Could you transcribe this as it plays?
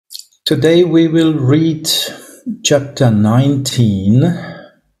Today we will read chapter 19,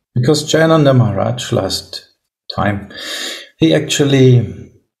 because Jayananda Maharaj last time, he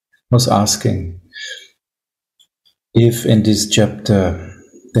actually was asking if in this chapter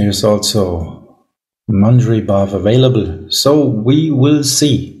there is also Manjari Bhav available. So we will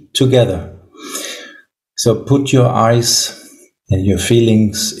see together. So put your eyes and your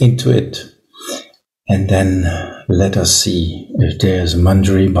feelings into it, and then let us see if there is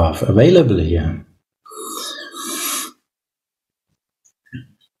Manjari Bhav available here.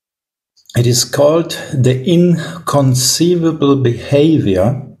 It is called the inconceivable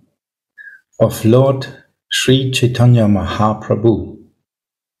behavior of Lord Sri Caitanya Mahaprabhu.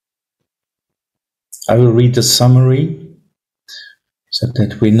 I will read the summary so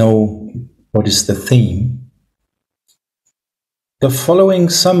that we know what is the theme. The following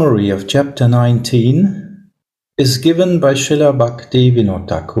summary of chapter 19 is given by Srila Bhakti Vinod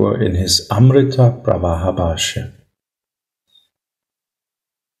Thakur in his Amrita Pravaha Bhashya.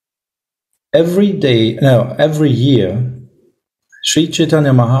 Every year, Sri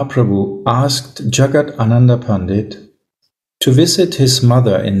Caitanya Mahaprabhu asked Jagat Ananda Pandit to visit his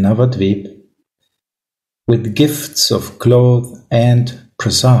mother in Navadvip with gifts of cloth and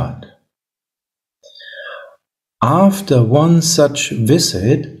prasad. After one such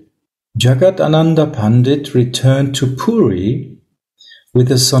visit, Jagat Ananda Pandit returned to Puri with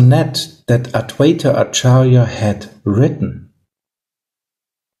a sonnet that Advaita Acharya had written.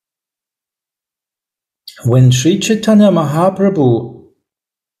 When Sri Caitanya Mahaprabhu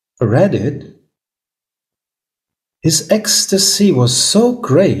read it, his ecstasy was so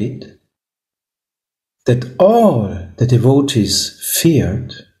great that all the devotees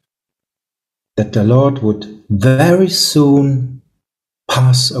feared that the Lord would very soon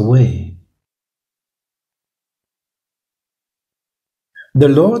pass away. The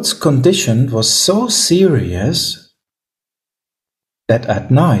Lord's condition was so serious that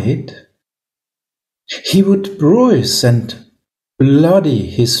at night he would bruise and bloody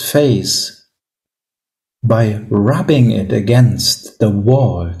his face by rubbing it against the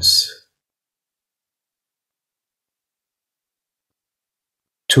walls.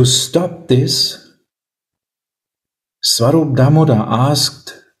 To stop this, Swarup Damodar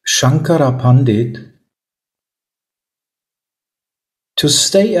asked Shankara Pandit to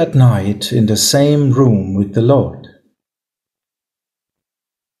stay at night in the same room with the Lord.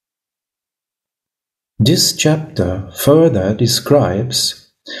 This chapter further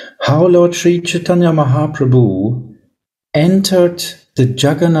describes how Lord Sri Caitanya Mahaprabhu entered the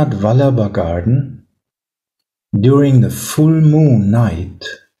Jagannath Vallabha garden during the full moon night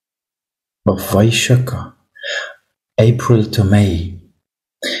of Vaishakha, April to May,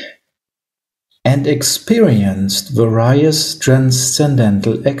 and experienced various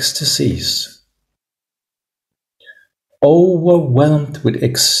transcendental ecstasies. Overwhelmed with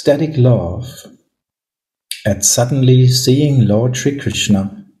ecstatic love at suddenly seeing Lord Sri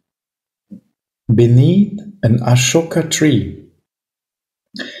Krishna beneath an Ashoka tree,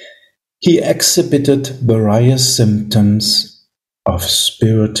 he exhibited various symptoms of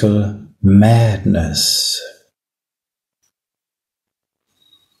spiritual madness.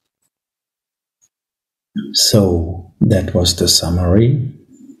 So that was the summary.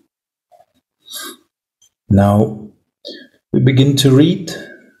 Now we begin to read,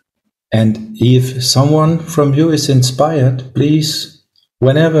 and if someone from you is inspired, please,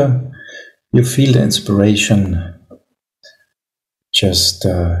 whenever you feel the inspiration, just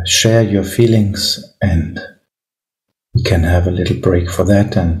share your feelings, and we can have a little break for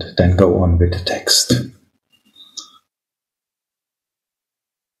that and then go on with the text.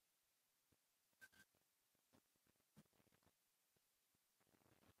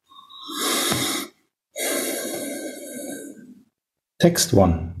 Text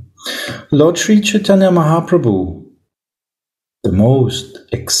 1. Lord Sri Caitanya Mahaprabhu, the most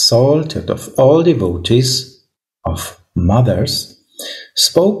exalted of all devotees, of mothers,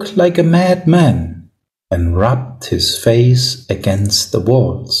 spoke like a madman and rubbed his face against the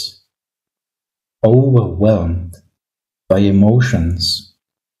walls, overwhelmed by emotions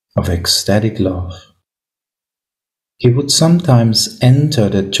of ecstatic love. He would sometimes enter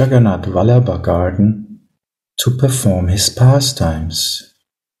the Jagannath Vallabha garden to perform his pastimes.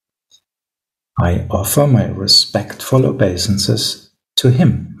 I offer my respectful obeisances to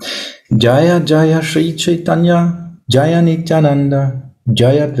him. Jaya Jaya Sri Caitanya, Jaya Nityananda,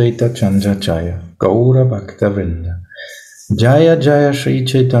 Jaya Advaita Chandra Jaya, Gaura Bhakta Vrinda. Jaya Jaya Sri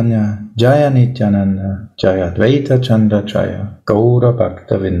Caitanya, Jaya Nityananda, Jaya Advaita Chandra Jaya, Gaura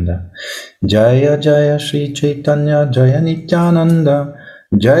Bhakta Vrinda. Jaya Jaya Sri Caitanya, Jaya Nityananda,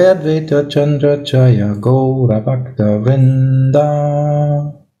 Jayadvaita Chandra Jaya Gaura Bhakta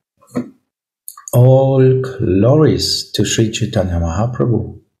Vrinda. All glories to Sri Caitanya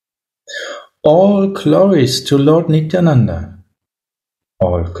Mahaprabhu. All glories to Lord Nityananda.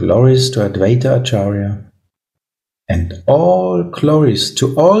 All glories to Advaita Acharya. And all glories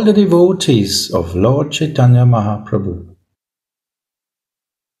to all the devotees of Lord Caitanya Mahaprabhu.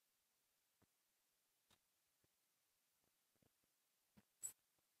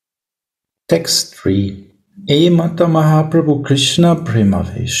 Text 3. Emata Mahaprabhu Krishna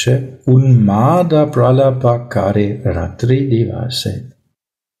Premaveshe Unmada Pralabhakare Ratri Divase.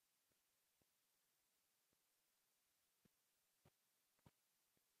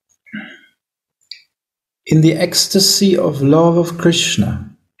 In the ecstasy of love of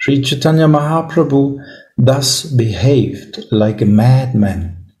Krishna, Sri Caitanya Mahaprabhu thus behaved like a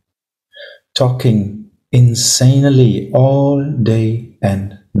madman, talking insanely all day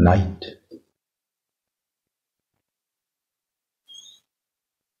and night.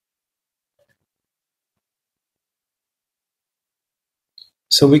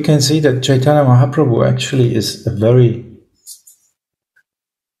 So we can see that Chaitanya Mahaprabhu actually is a very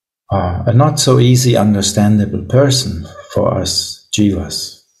a not so easy understandable person for us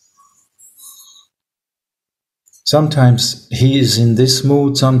jivas. Sometimes he is in this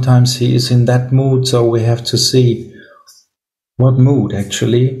mood, sometimes he is in that mood, so we have to see what mood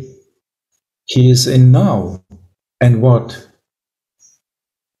actually he is in now and what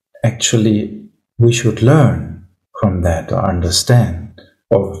actually we should learn from that or understand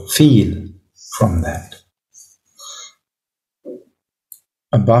or feel from that.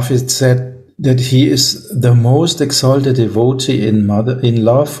 Above it said that he is the most exalted devotee in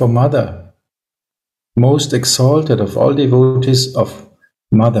love for mother, most exalted of all devotees of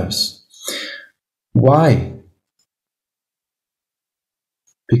mothers. Why?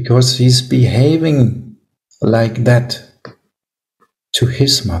 Because he's behaving like that to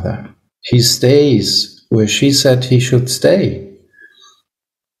his mother. He stays where she said he should stay,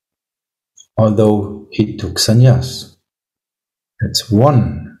 although he took sannyas. It's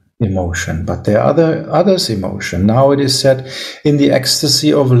one emotion, but there are others emotion. Now it is said in the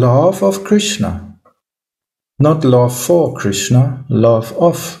ecstasy of love of Krishna. Not love for Krishna, love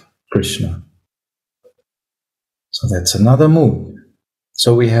of Krishna. So that's another mood.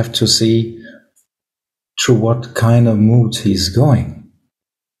 So we have to see through what kind of mood he's going.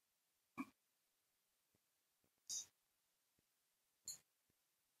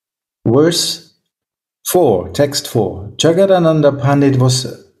 Verse 4, text 4. Jagadananda Pandit was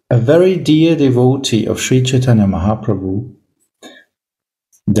a very dear devotee of Sri Caitanya Mahaprabhu.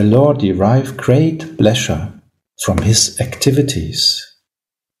 The Lord derived great pleasure from his activities.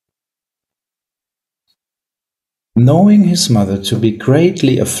 Knowing his mother to be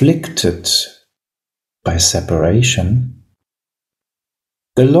greatly afflicted by separation,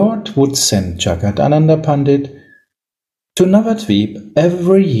 the Lord would send Jagadananda Pandit to Navadvip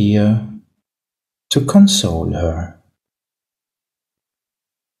every year to console her.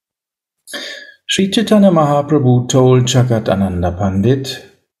 Sri Caitanya Mahaprabhu told Jagadananda Pandit,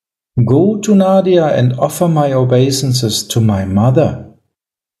 "Go to Nadia and offer my obeisances to my mother.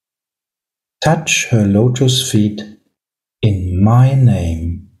 Touch her lotus feet in my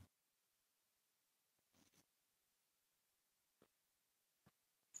name."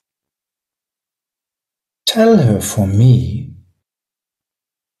 Tell her for me,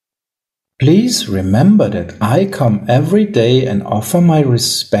 "Please remember that I come every day and offer my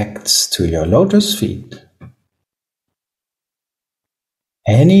respects to your lotus feet.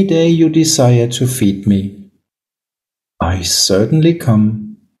 Any day you desire to feed me, I certainly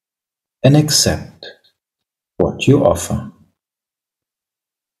come and accept what you offer.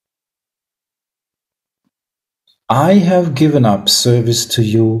 I have given up service to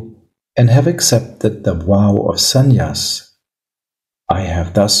you and have accepted the vow of sannyas. I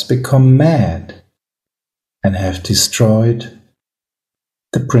have thus become mad and have destroyed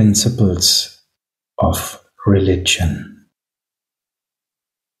the principles of religion."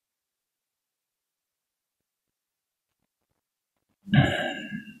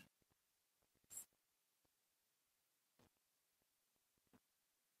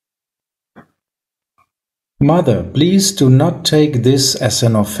 Mother, please do not take this as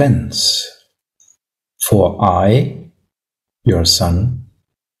an offense, for I, your son,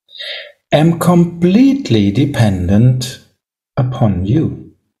 am completely dependent upon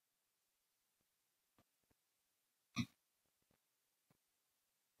you.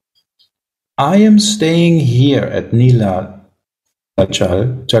 I am staying here at Nilachal,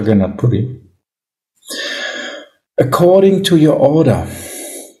 Jagannath Puri, according to your order.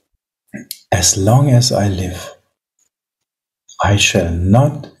 as long as I live, I shall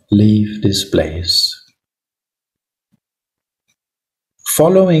not leave this place.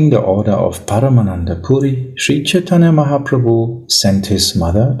 Following the order of Paramananda Puri, Sri Caitanya Mahaprabhu sent his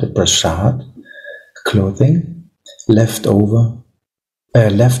mother the prasad, clothing, left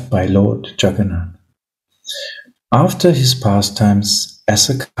by Lord Jagannath, after his pastimes as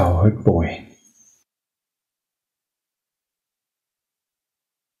a cowherd boy.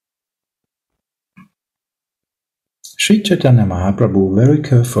 Sri Caitanya Mahaprabhu very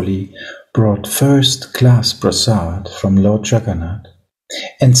carefully brought first-class prasad from Lord Jagannath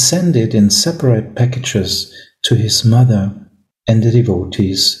and sent it in separate packages to his mother and the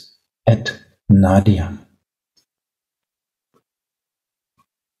devotees at Nadia.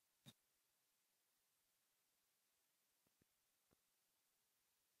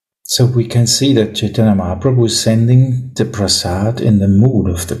 So we can see that Caitanya Mahaprabhu is sending the prasad in the mood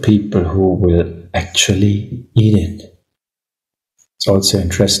of the people who will actually eat it. It's also an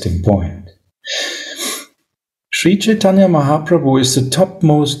interesting point. Sri Caitanya Mahaprabhu is the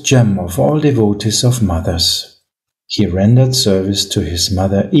topmost gem of all devotees of mothers. He rendered service to his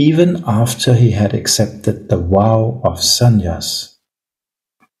mother even after he had accepted the vow of sannyas.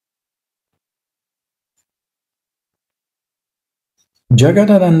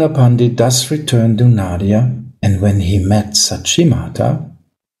 Jagadananda Pandit thus returned to Nadia, and when he met Sachimata,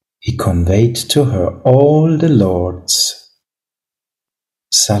 he conveyed to her all the Lord's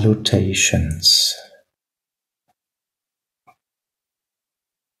salutations.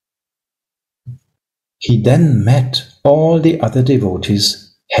 He then met all the other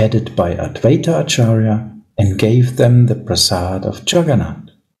devotees headed by Advaita Acharya and gave them the prasad of Jagannath.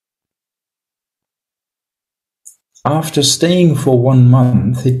 After staying for 1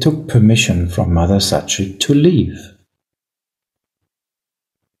 month, he took permission from Mother Sachi to leave.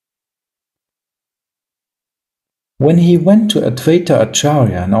 When he went to Advaita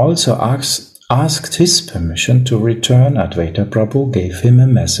Acharya and also asked his permission to return, Advaita Prabhu gave him a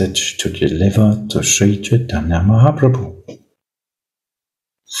message to deliver to Sri Caitanya Mahaprabhu.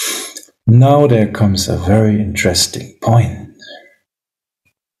 Now there comes a very interesting point.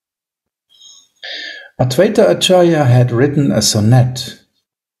 Advaita Acharya had written a sonnet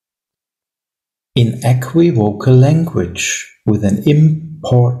in equivocal language with an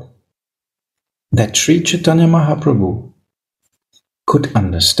import that Sri Caitanya Mahaprabhu could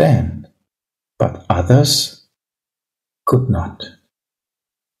understand, but others could not.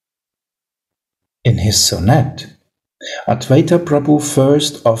 In his sonnet, Advaita Prabhu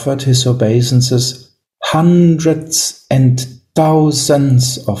first offered his obeisances hundreds and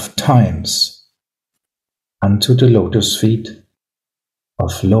thousands of times unto the lotus feet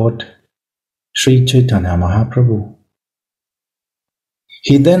of Lord Sri Caitanya Mahaprabhu.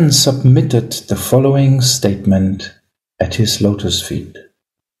 He then submitted the following statement at his lotus feet.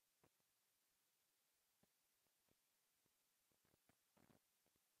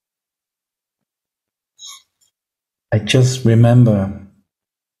 I just remember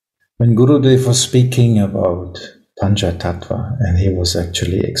when Gurudev was speaking about Panchatattva, and he was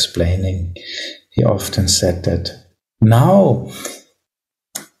actually explaining, he often said that now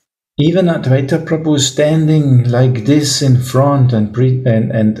even Advaita Prabhu is standing like this in front and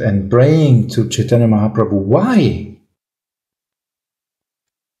praying to Caitanya Mahaprabhu. Why?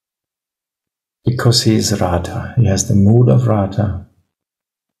 Because he is Radha. He has the mood of Radha.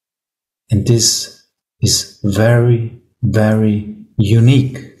 And this is very, very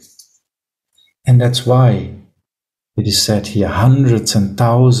unique. And that's why it is said here hundreds and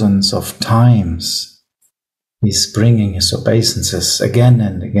thousands of times he's bringing his obeisances again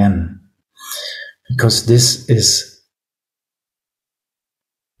and again. Because this is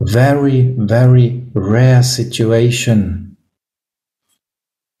very, very rare situation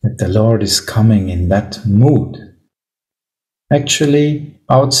that the Lord is coming in that mood. Actually,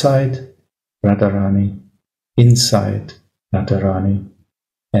 outside Radharani, inside Radharani,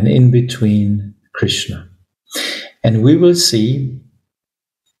 and in between Krishna. And we will see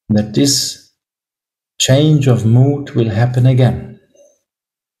that this change of mood will happen again.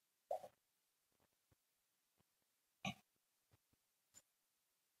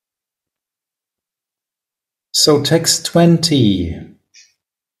 So text 20.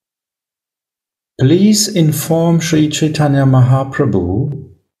 Please inform Sri Caitanya Mahaprabhu,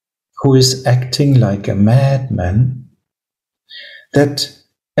 who is acting like a madman, that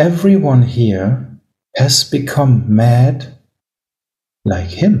everyone here has become mad like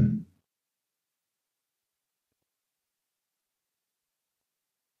him.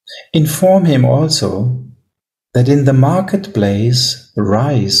 Inform him also that in the marketplace,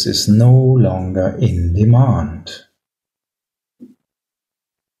 rice is no longer in demand.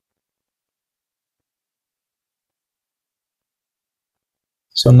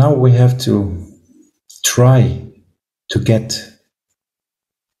 So now we have to try to get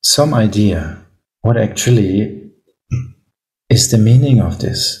some idea what actually is the meaning of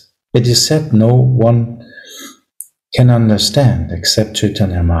this. It is said no one can understand except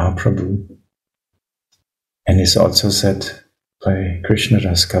Chaitanya Mahaprabhu. And it's also said by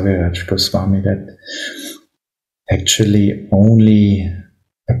Krishnadas Kaviraj Goswami that actually only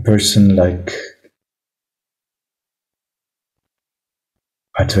a person like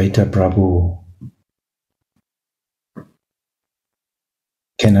Advaita Prabhu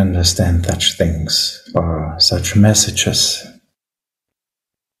can understand such things or such messages.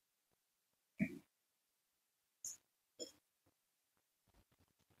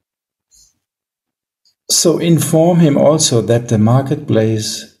 So inform him also that the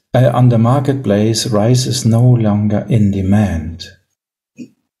marketplace, on the marketplace, rice is no longer in demand.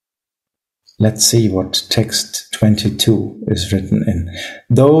 Let's see what text 22 is written in.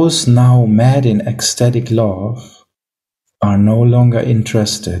 Those now mad in ecstatic love are no longer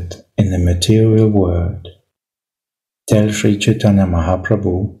interested in the material world. Tell Sri Chaitanya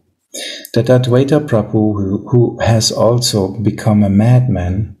Mahaprabhu that Advaita Prabhu, who has also become a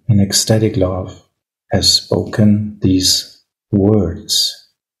madman in ecstatic love, has spoken these words.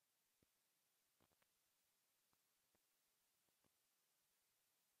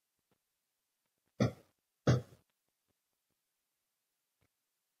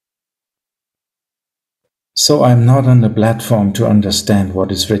 So I'm not on the platform to understand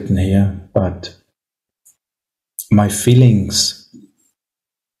what is written here, but my feelings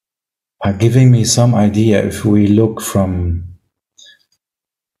are giving me some idea if we look from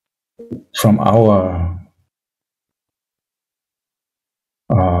our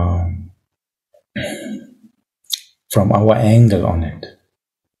angle on it.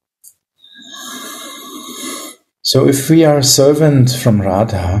 So if we are a servant from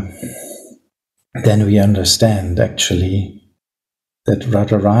Radha, then we understand actually that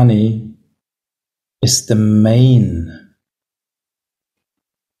Radharani is the main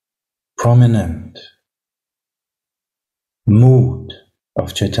prominent mood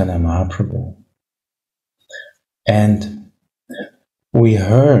of Chaitanya Mahaprabhu. And we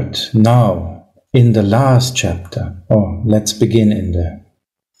heard now in the last chapter, let's begin in the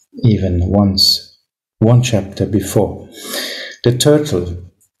one chapter before. The turtle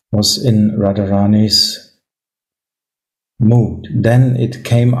was in Radharani's mood. Then it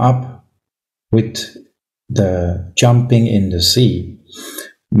came up with the jumping in the sea.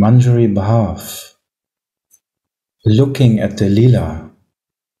 Manjari Bhav, looking at the lila.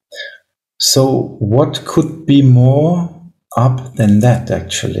 So what could be more up than that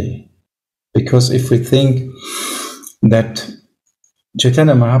actually? Because if we think that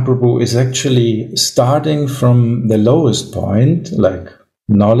Chaitanya Mahaprabhu is actually starting from the lowest point, like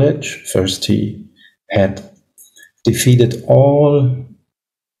knowledge. First he had defeated all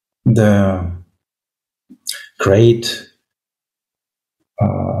the great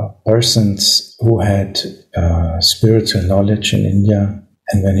persons who had spiritual knowledge in India,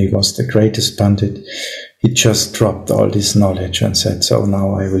 and when he was the greatest Pandit, he just dropped all this knowledge and said, so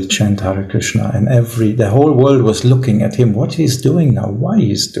now I will chant Hare Krishna, and the whole world was looking at him, what he's doing now, why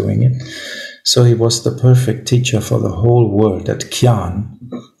he's doing it. So he was the perfect teacher for the whole world, that Gyan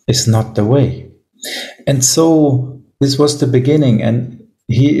is not the way. And so this was the beginning, and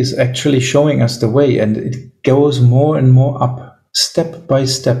he is actually showing us the way, and it goes more and more up, step by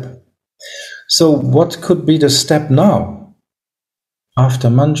step. So what could be the step now? After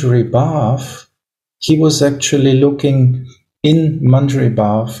Manjari Bhav, he was actually looking in Manjari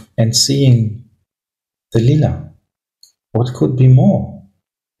Bhav and seeing the lila. What could be more?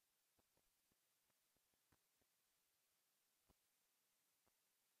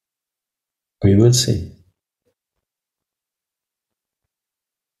 We will see.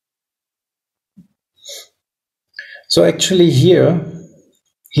 So actually here,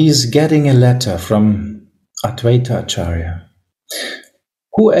 he is getting a letter from Advaita Acharya,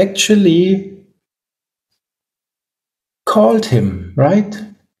 who actually called him, right?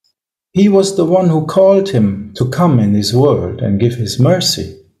 He was the one who called him to come in this world and give his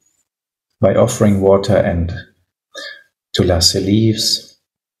mercy by offering water and tulasi leaves.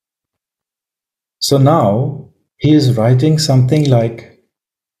 So now he is writing something like,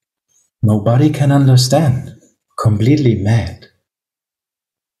 nobody can understand, completely mad.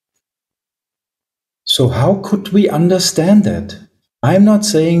 So how could we understand that? I'm not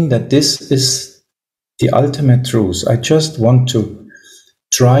saying that this is the ultimate truth. I just want to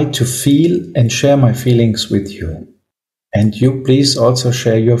try to feel and share my feelings with you. And you please also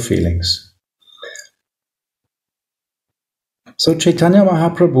share your feelings. So Caitanya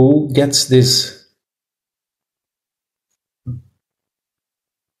Mahaprabhu gets this.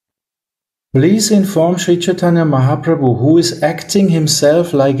 Please inform Sri Chaitanya Mahaprabhu, who is acting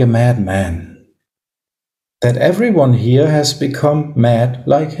himself like a madman, that everyone here has become mad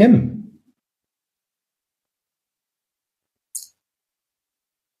like him.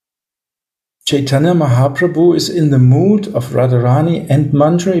 Chaitanya Mahaprabhu is in the mood of Radharani and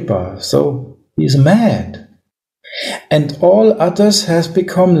Manjari, so he's mad. And all others has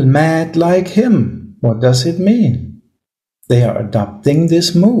become mad like him. What does it mean? They are adopting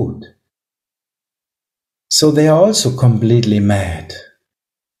this mood. So they are also completely mad.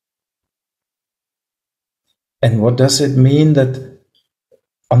 And what does it mean that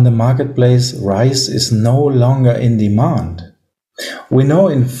on the marketplace rice is no longer in demand? We know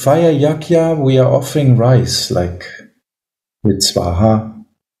in fire yakya we are offering rice, like with swaha,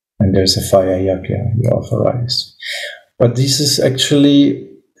 and there's a fire yakya, we offer rice. But this is actually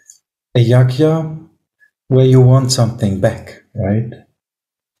a yakya where you want something back, right?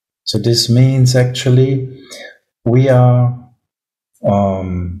 So this means actually we are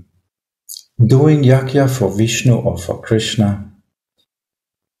doing yakya for Vishnu or for Krishna.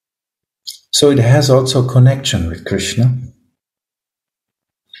 So it has also connection with Krishna.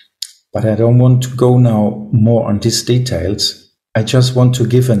 But I don't want to go now more on these details. I just want to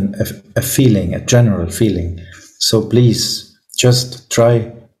give a feeling, a general feeling. So please just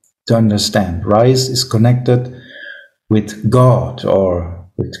try to understand. Rice is connected with God or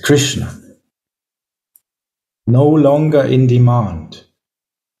with Krishna. No longer in demand.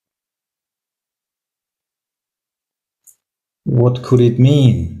 What could it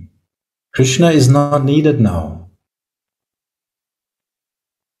mean? Krishna is not needed now.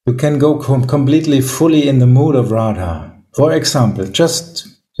 You can go completely fully in the mood of Radha. For example, just,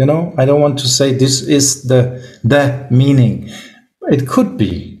 I don't want to say this is the meaning. It could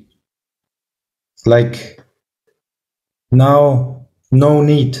be like now no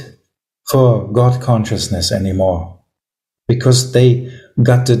need for God consciousness anymore because they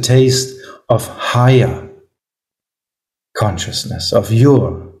got the taste of higher consciousness, of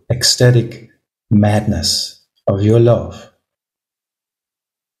your ecstatic madness, of your love.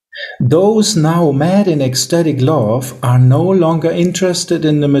 Those now mad in ecstatic love are no longer interested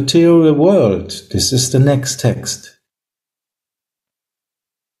in the material world. This is the next text.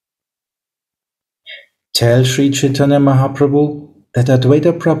 Tell Sri Chaitanya Mahaprabhu that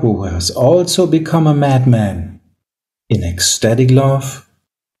Advaita Prabhu has also become a madman. In ecstatic love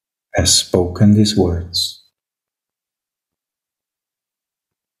has spoken these words.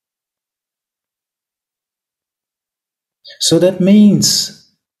 So that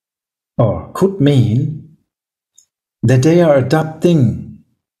means, or could mean, that they are adopting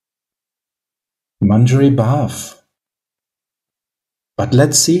Manjari Bhav. But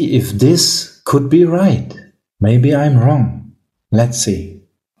let's see if this could be right. Maybe I'm wrong. Let's see.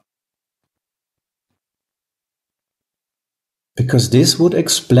 Because this would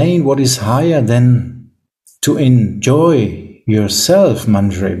explain what is higher than to enjoy yourself,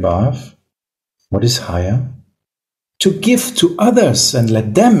 Manjari Bhav. What is higher? To give to others and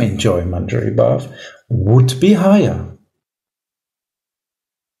let them enjoy Manjari Bhav would be higher.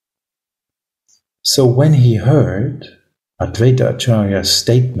 So when he heard Advaita Acharya's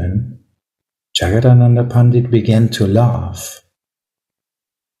statement, Jagadananda Pandit began to laugh.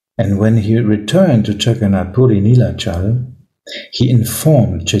 And when he returned to Jagannath Puri Nilachal, he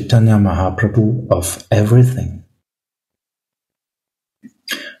informed Chaitanya Mahaprabhu of everything.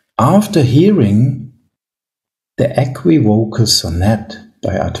 After hearing the equivocal sonnet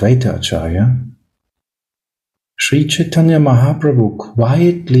by Advaita Acharya, Sri Chaitanya Mahaprabhu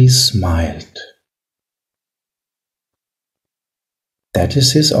quietly smiled. That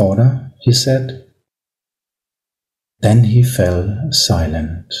is his order, he said. Then he fell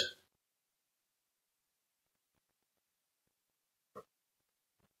silent.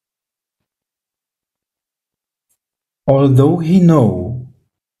 Although he knew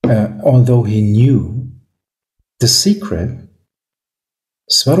the secret,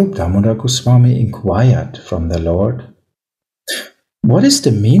 Swarup Damodar Goswami inquired from the Lord, "What is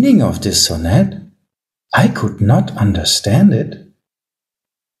the meaning of this sonnet? I could not understand it."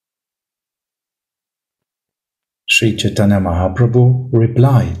 Sri Chaitanya Mahaprabhu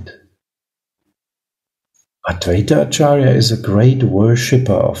replied, Advaita Acharya is a great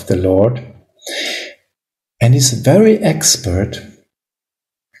worshipper of the Lord and is very expert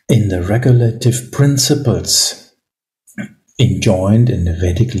in the regulative principles enjoined in the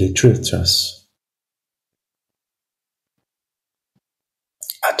Vedic literatures.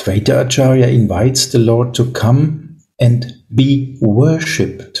 Advaita Acharya invites the Lord to come and be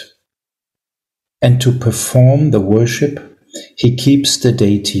worshipped. And to perform the worship, he keeps the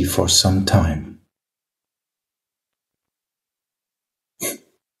deity for some time.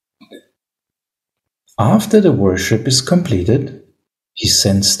 After the worship is completed, he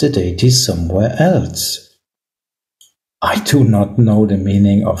sends the deity somewhere else. I do not know the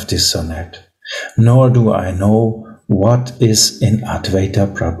meaning of this sonnet, nor do I know what is in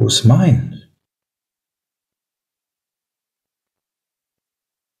Advaita Prabhu's mind.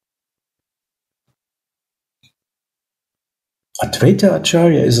 Advaita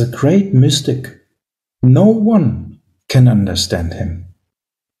Acharya is a great mystic. No one can understand him.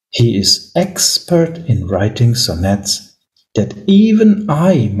 He is expert in writing sonnets that even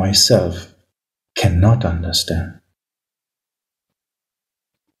I myself cannot understand.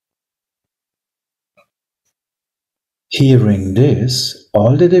 Hearing this,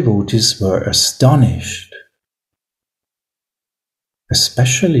 all the devotees were astonished,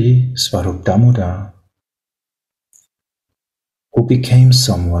 especially Swarup Damodar, who became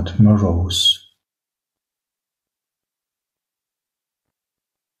somewhat morose.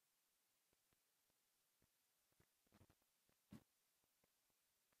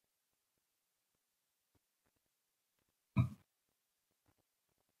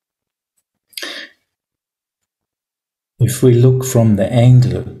 If we look from the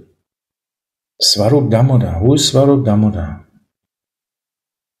angle, Swarup Damodar, who is Swarup Damodar?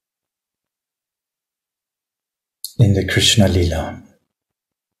 In the Krishna Lila.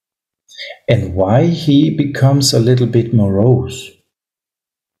 And why he becomes a little bit morose?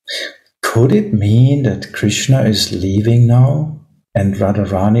 Could it mean that Krishna is leaving now and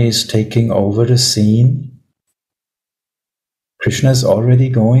Radharani is taking over the scene? Krishna is already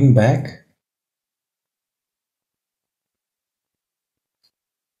going back?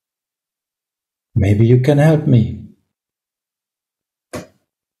 Maybe you can help me.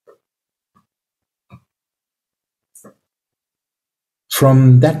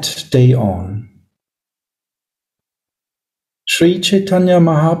 From that day on, Sri Caitanya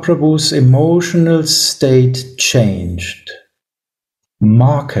Mahaprabhu's emotional state changed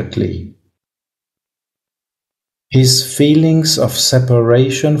markedly. His feelings of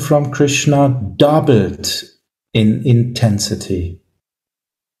separation from Krishna doubled in intensity.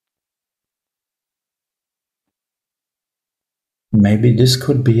 Maybe this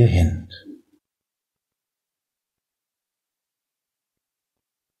could be a hint.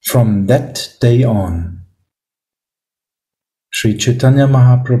 From that day on, Sri Caitanya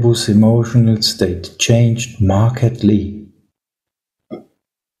Mahaprabhu's emotional state changed markedly.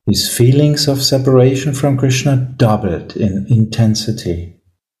 His feelings of separation from Krishna doubled in intensity.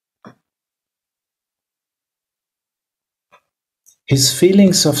 His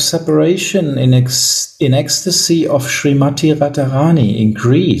feelings of separation in ecstasy of Srimati Radharani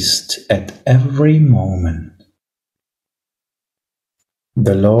increased at every moment.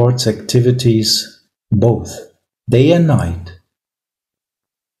 The Lord's activities, both day and night,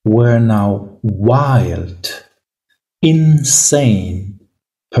 were now wild, insane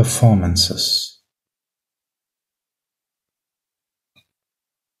performances.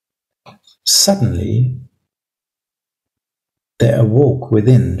 Suddenly, there awoke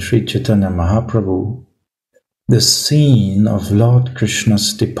within Sri Chaitanya Mahaprabhu the scene of Lord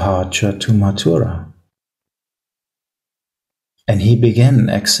Krishna's departure to Mathura. And he began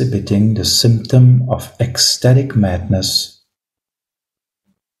exhibiting the symptom of ecstatic madness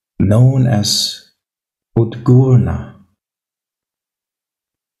known as Udgurna.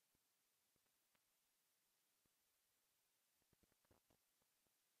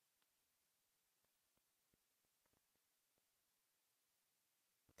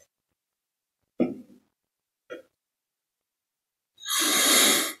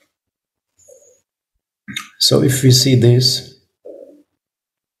 So if we see this,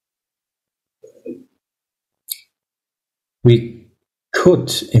 we could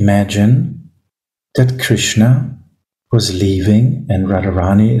imagine that Krishna was leaving and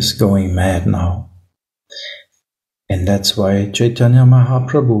Radharani is going mad now. And that's why Caitanya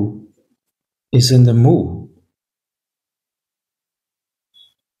Mahaprabhu is in the mood.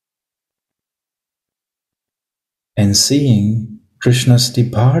 And seeing Krishna's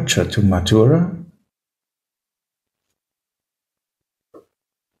departure to Mathura,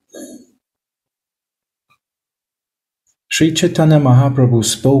 Sri Chaitanya Mahaprabhu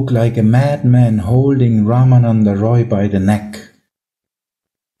spoke like a madman holding Ramananda Roy by the neck.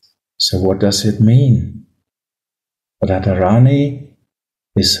 So what does it mean? Radharani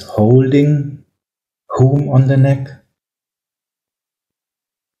is holding whom on the neck?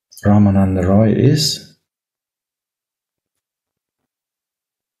 Ramananda Roy is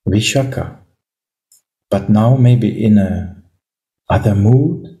Vishaka. But now maybe in a other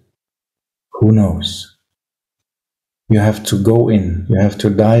mood, who knows? You have to go in, you have to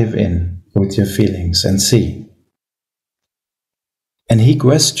dive in with your feelings and see. And he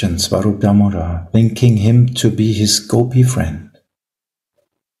questions Swarup Damodar, thinking him to be his gopi friend.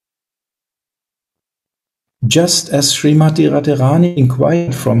 Just as Srimati Radharani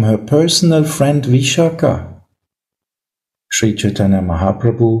inquired from her personal friend Vishaka, Sri Caitanya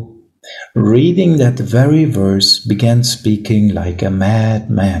Mahaprabhu, reading that very verse, began speaking like a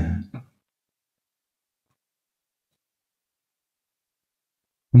madman.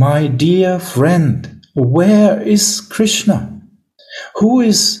 My dear friend, where is Krishna, who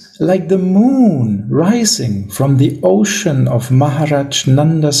is like the moon rising from the ocean of Maharaj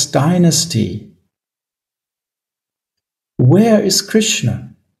Nanda's dynasty? Where is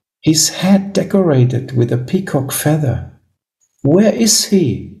Krishna, his head decorated with a peacock feather? Where is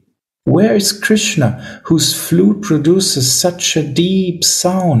he? Where is Krishna, whose flute produces such a deep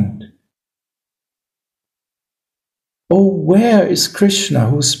sound? Oh, where is Krishna,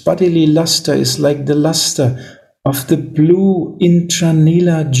 whose bodily luster is like the luster of the blue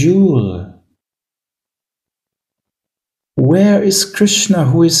intranila jewel? Where is Krishna,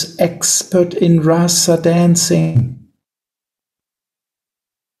 who is expert in rasa dancing?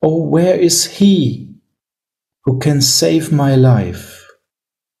 Oh, where is he who can save my life?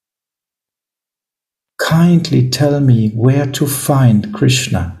 Kindly tell me where to find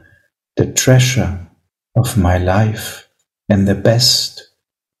Krishna, the treasure of my life and the best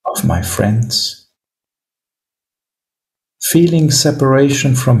of my friends. Feeling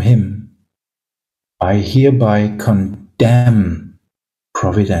separation from him, I hereby condemn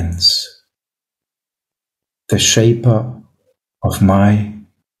Providence, the shaper of my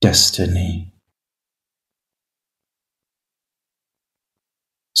destiny.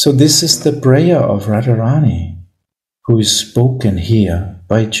 So this is the prayer of Radharani, who is spoken here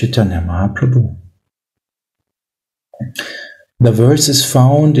by Caitanya Mahaprabhu. The verse is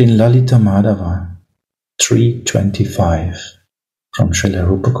found in Lalita Madhava 3:25 from Srila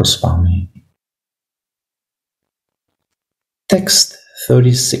Rupa Goswami. Text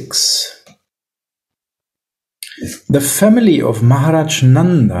 36. The family of Maharaj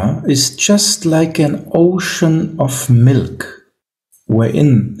Nanda is just like an ocean of milk,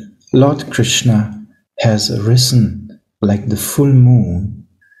 wherein Lord Krishna has arisen like the full moon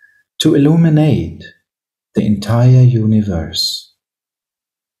to illuminate the entire universe.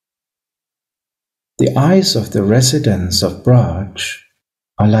 The eyes of the residents of Braj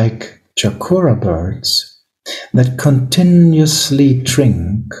are like chakora birds that continuously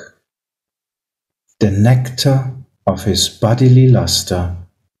drink the nectar of his bodily luster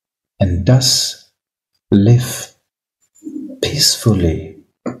and thus live peacefully.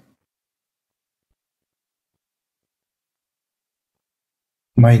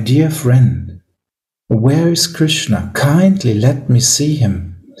 My dear friend, where is Krishna? Kindly let me see him.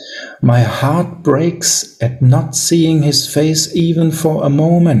 My heart breaks at not seeing his face even for a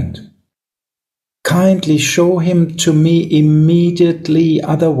moment. Kindly show him to me immediately,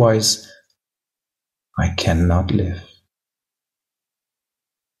 otherwise I cannot live.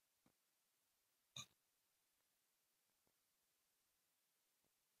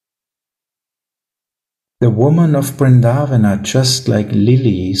 The women of Vrindavan are just like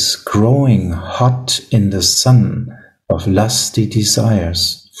lilies growing hot in the sun of lusty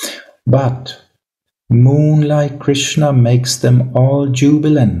desires. But moonlight Krishna makes them all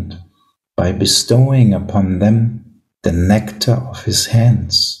jubilant by bestowing upon them the nectar of his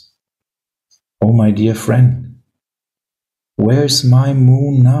hands. Oh, my dear friend, where is my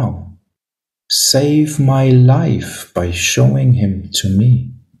moon now? Save my life by showing him to me.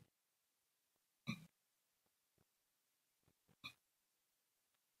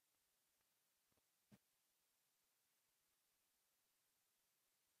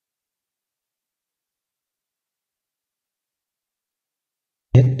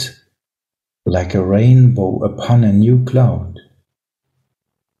 Hit like a rainbow upon a new cloud.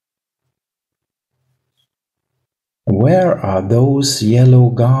 Where are those yellow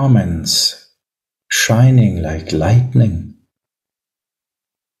garments shining like lightning?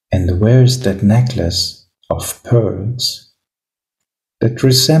 And where is that necklace of pearls that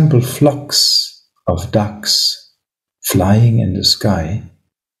resemble flocks of ducks flying in the sky?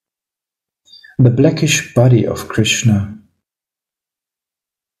 The blackish body of Krishna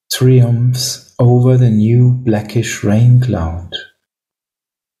triumphs over the new blackish rain cloud.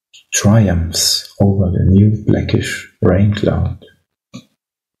 Triumphs over the new blackish rain cloud.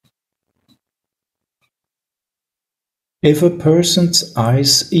 If a person's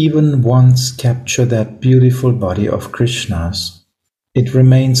eyes even once capture that beautiful body of Krishna's, it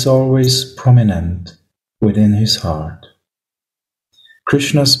remains always prominent within his heart.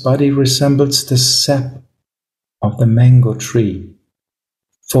 Krishna's body resembles the sap of the mango tree,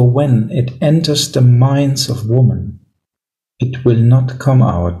 for when it enters the minds of woman, it will not come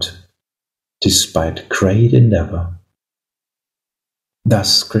out despite great endeavor.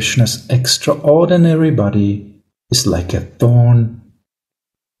 Thus, Krishna's extraordinary body is like a thorn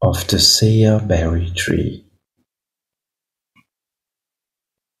of the seer berry tree.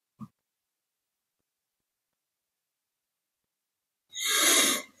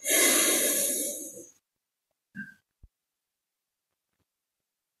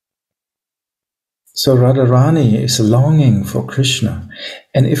 So Radharani is longing for Krishna.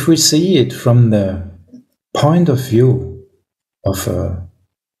 And if we see it from the point of view of a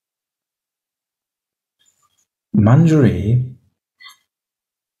Manjari,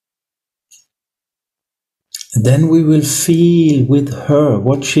 then we will feel with her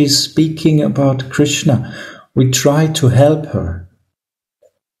what she's speaking about Krishna. We try to help her.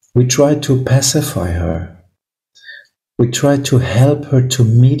 We try to pacify her. We try to help her to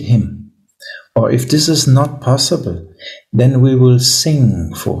meet him. Or if this is not possible, then we will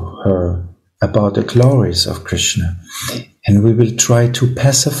sing for her about the glories of Krishna, and we will try to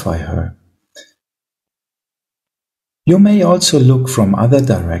pacify her. You may also look from other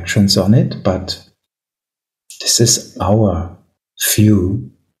directions on it, but this is our view.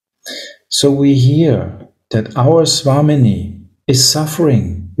 So we hear that our Swamini is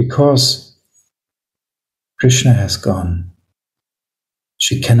suffering because Krishna has gone.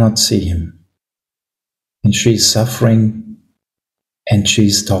 She cannot see him. And she's suffering, and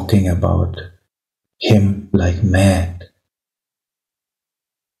she's talking about him like mad.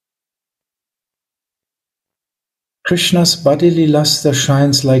 Krishna's bodily luster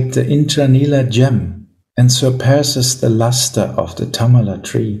shines like the intranila gem and surpasses the luster of the tamala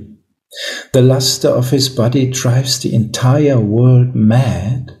tree. The luster of his body drives the entire world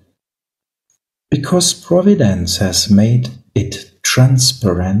mad because Providence has made it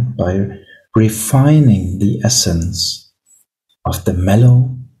transparent by refining the essence of the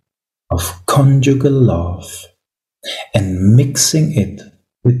mellow of conjugal love and mixing it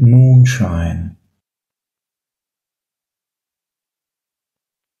with moonshine.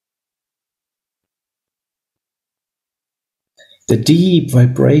 The deep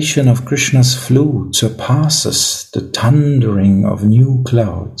vibration of Krishna's flute surpasses the thundering of new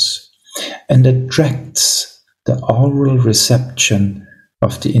clouds and attracts the aural reception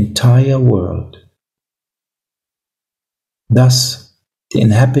of the entire world. Thus, the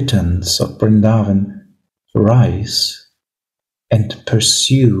inhabitants of Vrindavan rise and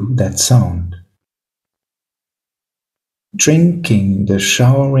pursue that sound, drinking the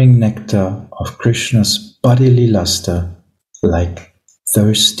showering nectar of Krishna's bodily luster like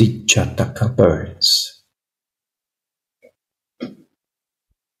thirsty Chataka birds.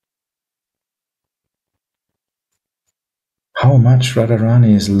 How much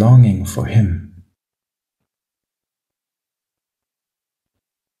Radharani is longing for him.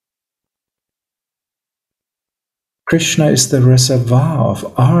 Krishna is the reservoir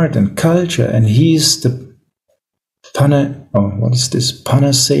of art and culture, and he is the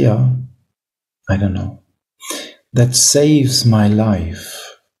panacea? I don't know. That saves my life.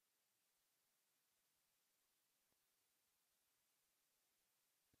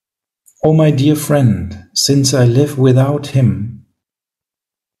 Oh, my dear friend, since I live without him,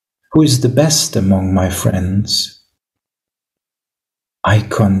 who is the best among my friends, I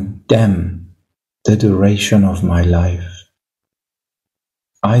condemn the duration of my life.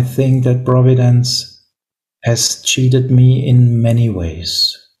 I think that Providence has cheated me in many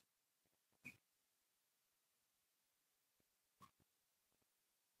ways.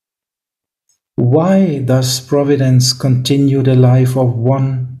 Why does Providence continue the life of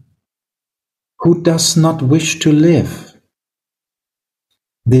one who does not wish to live?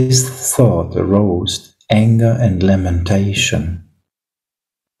 This thought aroused anger and lamentation.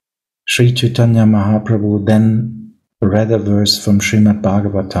 Sri Caitanya Mahaprabhu then read a verse from Srimad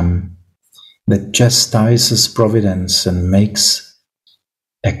Bhagavatam that chastises Providence and makes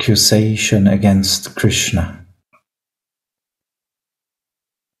accusation against Krishna.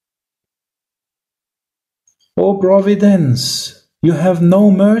 O Providence, you have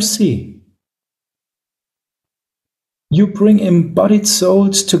no mercy. You bring embodied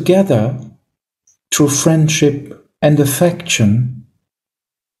souls together through friendship and affection,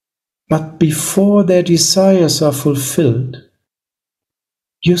 but before their desires are fulfilled,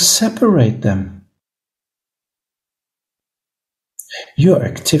 you separate them. Your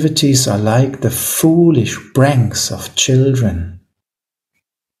activities are like the foolish pranks of children.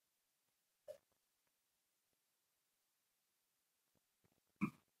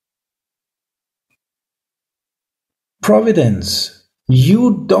 Providence,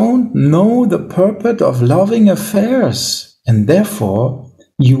 you don't know the purport of loving affairs, and therefore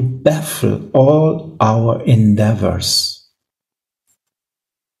you baffle all our endeavors.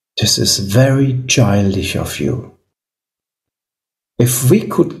 This is very childish of you. If we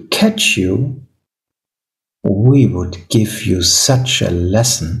could catch you, we would give you such a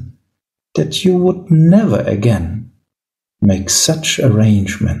lesson that you would never again make such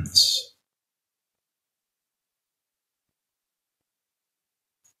arrangements.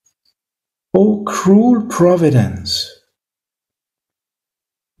 O cruel Providence,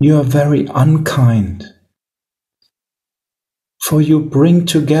 you are very unkind, for you bring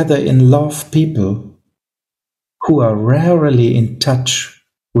together in love people who are rarely in touch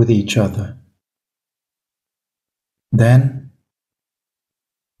with each other. Then,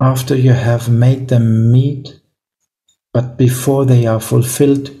 after you have made them meet, but before they are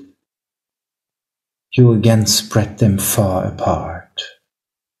fulfilled, you again spread them far apart.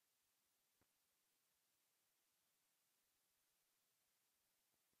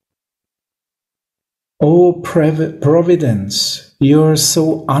 O Providence, you are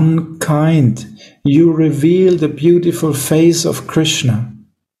so unkind. You reveal the beautiful face of Krishna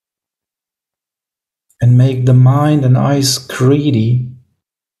and make the mind and eyes greedy.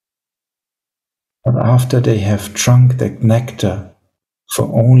 But after they have drunk the nectar for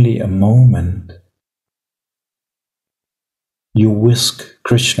only a moment, you whisk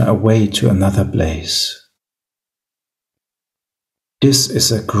Krishna away to another place. This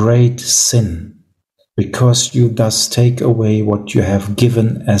is a great sin, because you thus take away what you have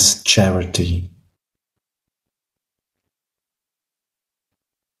given as charity.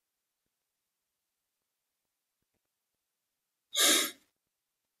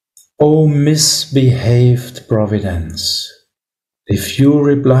 O misbehaved Providence, if you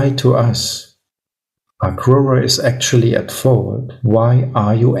reply to us, Akrura is actually at fault, why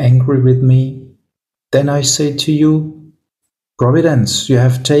are you angry with me? Then I say to you, Providence, you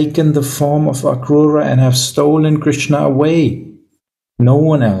have taken the form of Akrura and have stolen Krishna away. No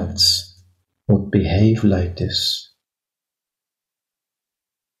one else would behave like this.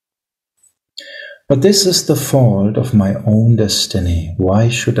 But this is the fault of my own destiny. Why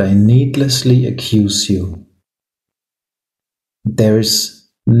should I needlessly accuse you? There is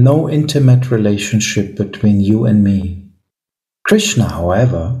no intimate relationship between you and me. Krishna,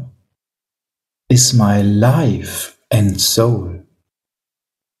 however, is my life and soul.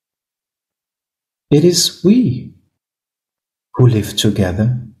 It is we who live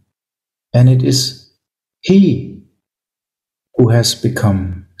together, and it is he who has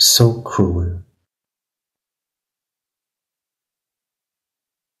become so cruel.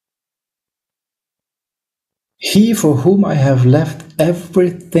 He for whom I have left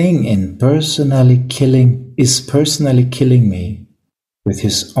everything is personally killing me with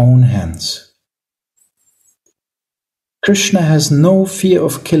his own hands. Krishna has no fear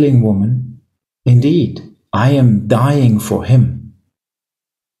of killing women. Indeed, I am dying for him.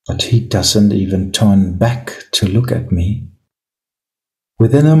 But he doesn't even turn back to look at me.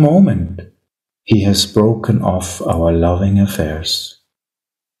 Within a moment, he has broken off our loving affairs.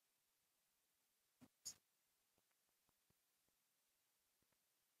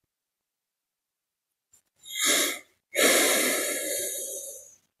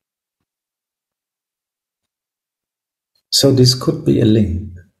 So this could be a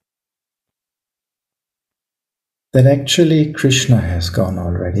link that actually Krishna has gone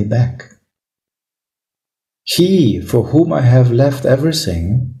already back. He for whom I have left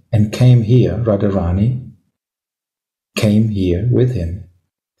everything and came here, Radharani, came here with him.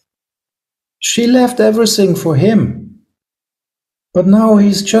 She left everything for him, but now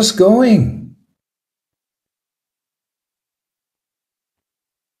he's just going.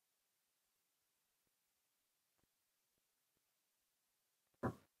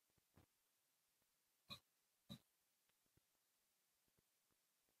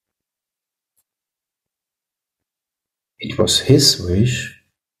 It was his wish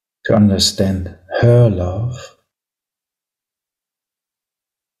to understand her love.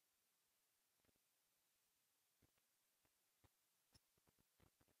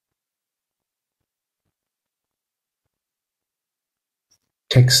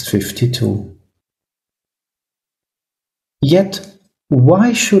 Text 52. Yet,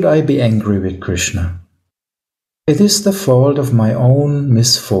 why should I be angry with Krishna? It is the fault of my own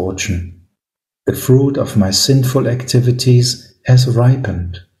misfortune. The fruit of my sinful activities has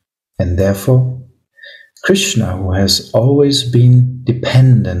ripened, and therefore, Krishna, who has always been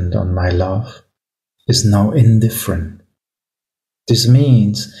dependent on my love, is now indifferent. This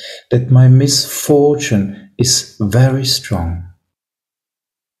means that my misfortune is very strong.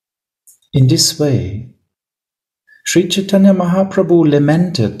 In this way, Sri Caitanya Mahaprabhu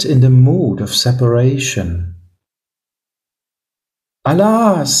lamented in the mood of separation.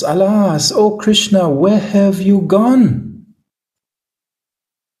 Alas, alas, O Krishna, where have you gone?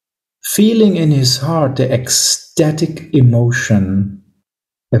 Feeling in his heart the ecstatic emotions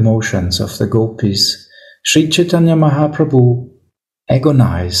of the gopis, Sri Caitanya Mahaprabhu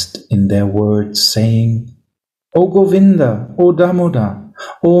agonized in their words, saying, O Govinda, O Damoda,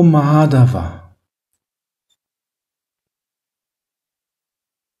 O Mahadava.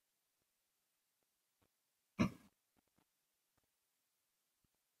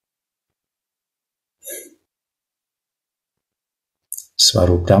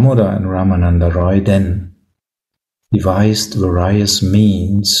 Swarup Damoda and Ramananda Roy then devised various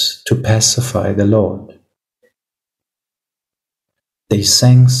means to pacify the Lord. They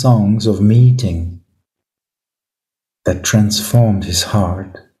sang songs of meeting that transformed his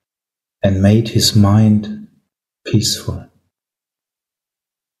heart and made his mind peaceful.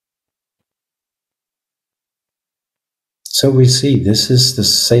 So we see this is the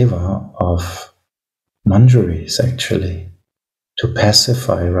seva of manjaris actually, to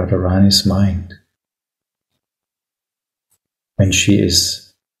pacify Radharani's mind when she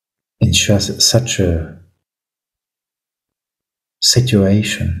is in such a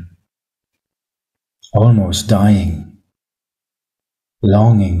situation, almost dying,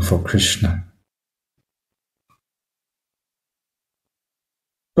 longing for Krishna.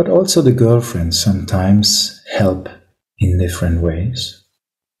 But also the girlfriends sometimes help in different ways.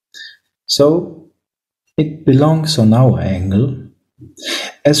 So it belongs on our angle.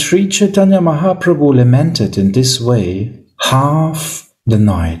 As Sri Caitanya Mahaprabhu lamented in this way, half the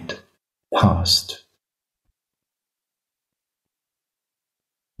night passed.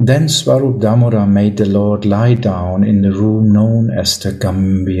 Then Swarup Damodar made the Lord lie down in the room known as the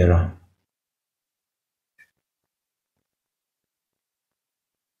Gambira.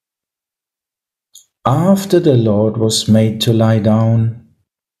 After the Lord was made to lie down,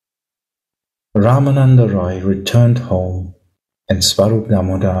 Ramananda Roy returned home, and Swarup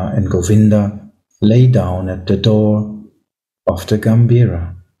Damodar and Govinda lay down at the door of the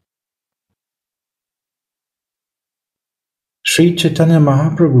Gambira. Sri Caitanya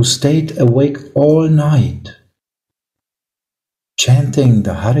Mahaprabhu stayed awake all night, chanting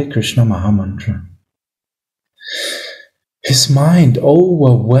the Hare Krishna Mahamantra. His mind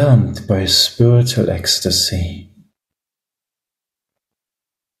overwhelmed by spiritual ecstasy.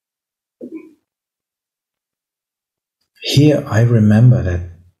 Here I remember that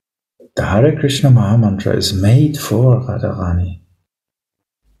the Hare Krishna Mahamantra is made for Radharani.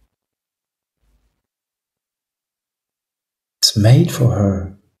 It's made for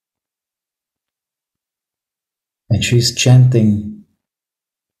her. And she's chanting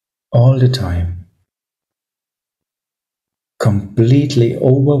all the time, completely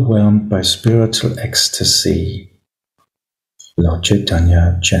overwhelmed by spiritual ecstasy. Lord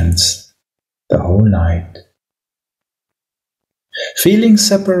Caitanya chants the whole night. Feeling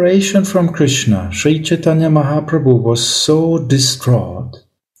separation from Krishna, Sri Caitanya Mahaprabhu was so distraught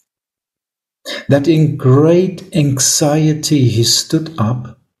that in great anxiety he stood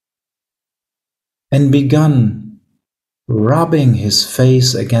up and began rubbing his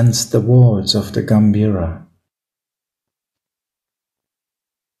face against the walls of the Gambira.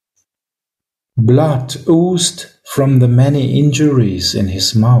 Blood oozed from the many injuries in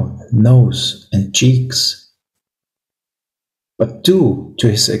his mouth, nose, and cheeks. But due to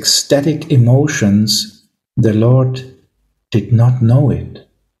his ecstatic emotions, the Lord did not know it.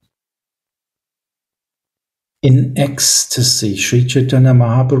 In ecstasy, Sri Caitanya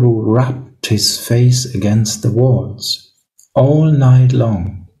Mahaprabhu rubbed his face against the walls all night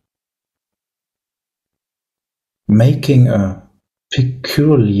long, making a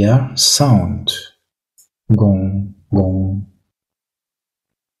peculiar sound, gong, gong,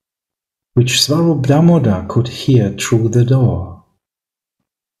 which Swarup Damodar could hear through the door.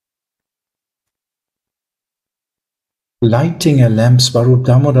 Lighting a lamp, Swarup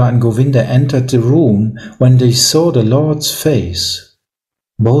Damodar and Govinda entered the room. When they saw the Lord's face,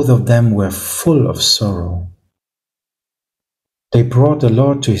 both of them were full of sorrow. They brought the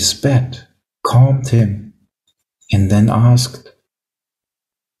Lord to his bed, calmed him, and then asked,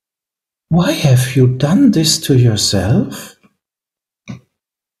 "Why have you done this to yourself?"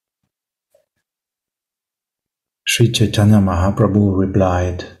 Sri Chaitanya Mahaprabhu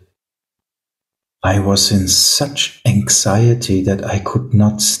replied, "I was in such anxiety that I could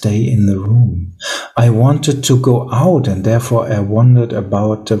not stay in the room. I wanted to go out, and therefore I wandered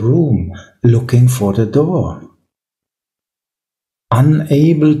about the room, looking for the door.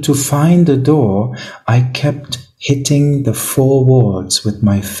 Unable to find the door, I kept hitting the four walls with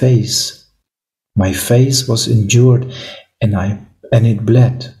my face. My face was injured and it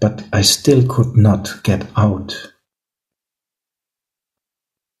bled, but I still could not get out."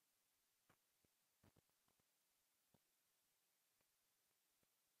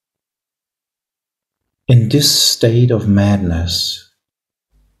 In this state of madness,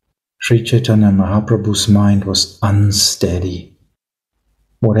 Sri Chaitanya Mahaprabhu's mind was unsteady.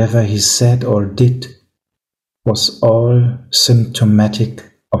 Whatever he said or did was all symptomatic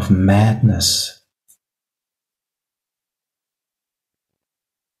of madness.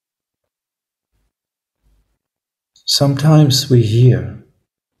 Sometimes we hear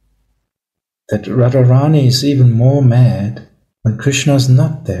that Radharani is even more mad when Krishna is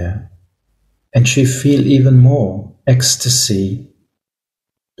not there, and she feels even more ecstasy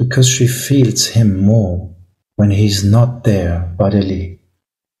because she feels him more when he's not there bodily.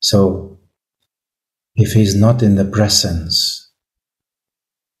 So, if he's not in the presence,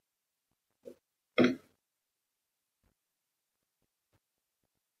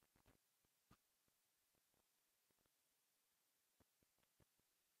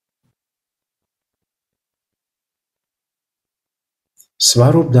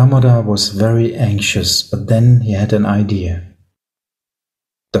 Swarup Damodar was very anxious, but then he had an idea.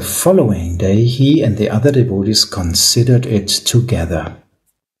 The following day, he and the other devotees considered it together.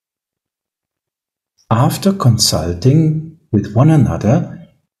 After consulting with one another,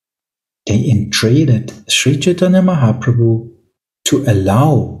 they entreated Sri Chaitanya Mahaprabhu to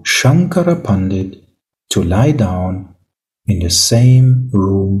allow Shankara Pandit to lie down in the same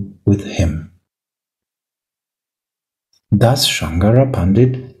room with him. Thus Shankara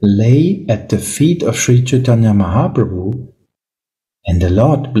Pandit lay at the feet of Sri Chaitanya Mahaprabhu, and the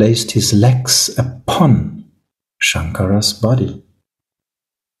Lord placed his legs upon Shankara's body.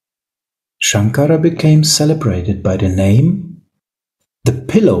 Shankara became celebrated by the name, the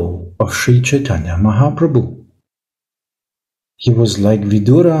pillow of Sri Chaitanya Mahaprabhu. He was like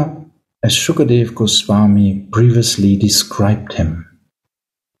Vidura, as Shukadev Goswami previously described him.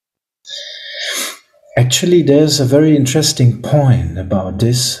 Actually, there's a very interesting point about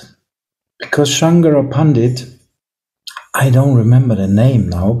this, because Shankara Pandit, I don't remember the name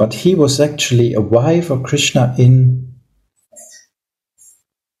now, but he was actually a wife of Krishna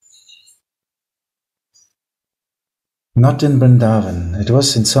not in Vrindavan, it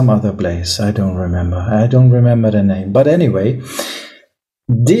was in some other place, I don't remember the name. But anyway,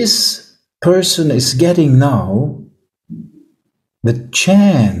 this person is getting now the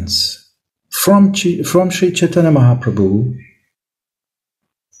chance from Sri Chaitanya Mahaprabhu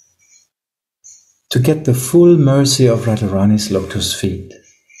to get the full mercy of Radharani's lotus feet.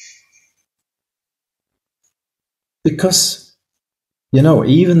 Because,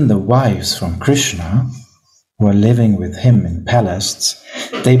 even the wives from Krishna who are living with him in palaces,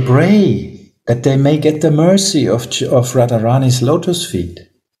 they pray that they may get the mercy of Radharani's lotus feet.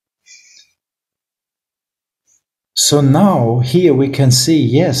 So now here we can see,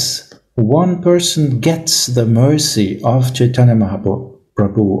 yes, one person gets the mercy of Chaitanya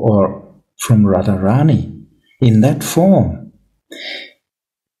Mahaprabhu or from Radharani in that form.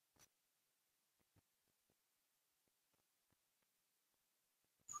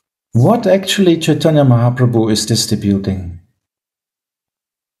 What actually Chaitanya Mahaprabhu is distributing?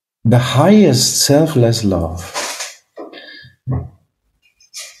 The highest selfless love.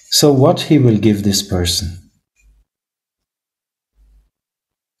 So what he will give this person?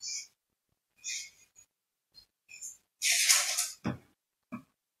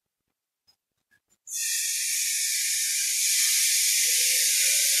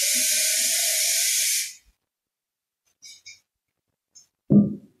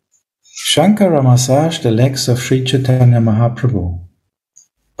 Shankara massaged the legs of Sri Chaitanya Mahaprabhu,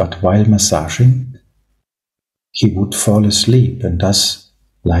 but while massaging, he would fall asleep and thus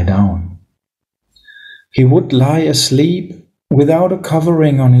lie down. He would lie asleep without a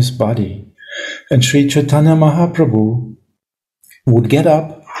covering on his body, and Sri Chaitanya Mahaprabhu would get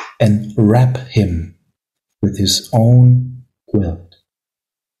up and wrap him with his own quilt.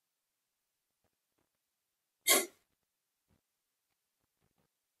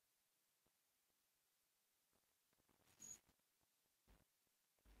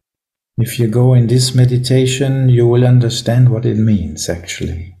 If you go in this meditation, you will understand what it means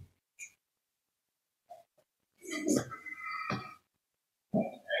actually.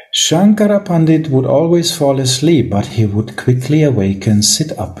 Shankara Pandit would always fall asleep, but he would quickly awaken,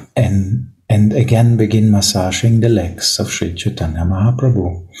 sit up, and again begin massaging the legs of Sri Caitanya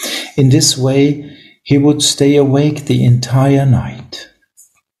Mahaprabhu. In this way, he would stay awake the entire night.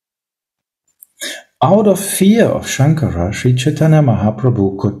 Out of fear of Shankara, Sri Caitanya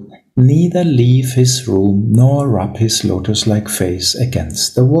Mahaprabhu could neither leave his room nor rub his lotus-like face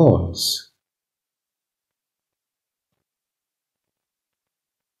against the walls.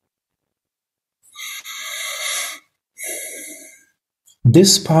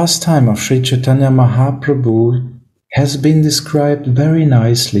 This pastime of Sri Caitanya Mahaprabhu has been described very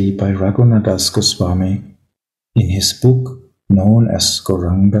nicely by Raghunadas Goswami in his book known as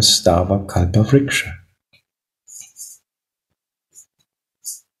Gauranga Stava Kalpavriksha.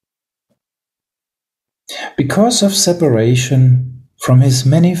 Because of separation from his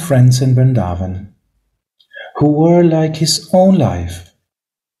many friends in Vrindavan, who were like his own life,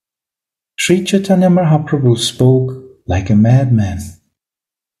 Sri Caitanya Mahaprabhu spoke like a madman.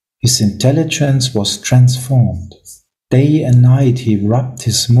 His intelligence was transformed. Day and night he rubbed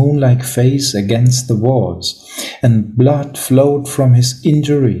his moon-like face against the walls, and blood flowed from his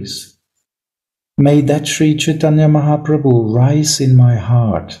injuries. May that Sri Caitanya Mahaprabhu rise in my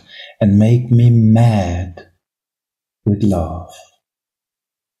heart and make me mad with love.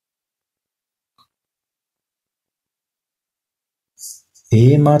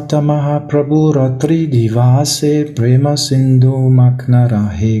 Emata Mahaprabhu Ratri Divase Prema Sindhu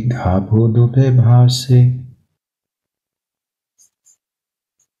Maknarahe Ghabhudupe Bhase.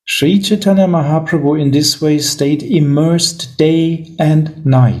 Sri Caitanya Mahaprabhu in this way stayed immersed day and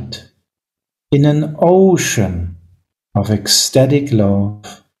night in an ocean of ecstatic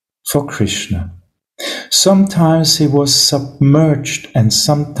love for Krishna. Sometimes he was submerged and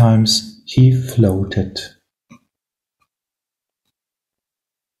sometimes he floated.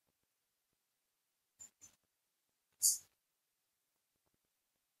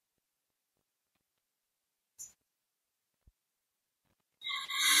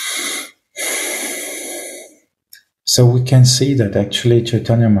 So we can see that actually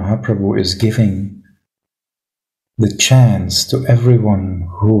Chaitanya Mahaprabhu is giving the chance to everyone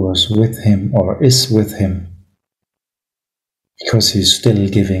who was with him or is with him, because he's still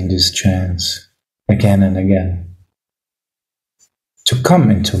giving this chance again and again to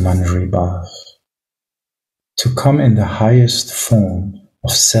come into Manjari Bhav, to come in the highest form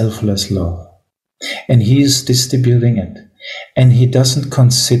of selfless love. And he is distributing it. And he doesn't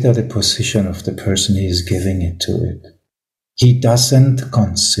consider the position of the person he is giving it to it. He doesn't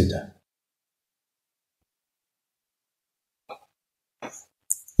consider.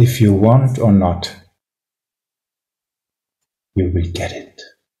 If you want or not, you will get it.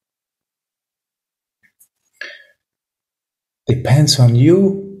 Depends on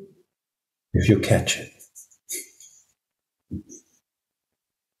you if you catch it.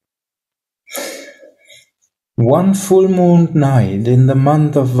 One full moon night in the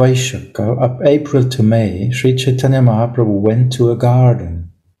month of Vaishakha, of April to May, Sri Caitanya Mahaprabhu went to a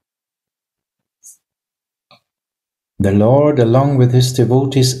garden. The Lord, along with his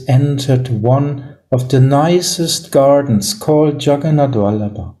devotees, entered one of the nicest gardens called Jagannath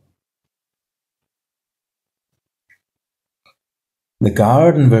Vallabha. The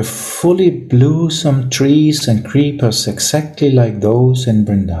garden were fully blossomed trees and creepers exactly like those in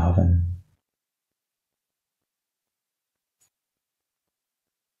Vrindavan.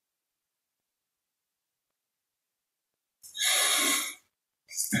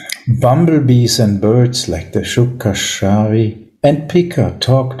 Bumblebees and birds like the Shukashari and Pika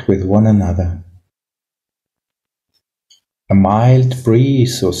talked with one another. A mild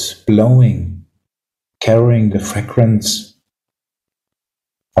breeze was blowing, carrying the fragrance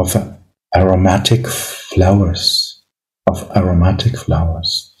of aromatic flowers.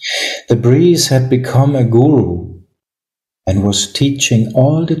 The breeze had become a guru and was teaching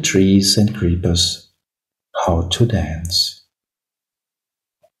all the trees and creepers how to dance.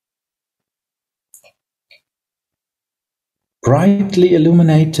 Brightly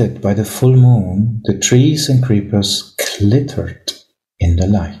illuminated by the full moon, the trees and creepers glittered in the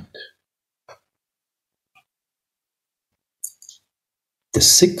light. The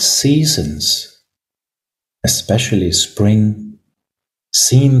 6 seasons, especially spring,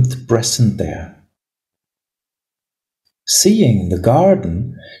 seemed present there. Seeing the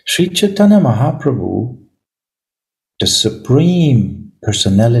garden, Sri Caitanya Mahaprabhu, the Supreme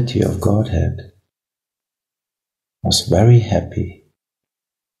Personality of Godhead, was very happy.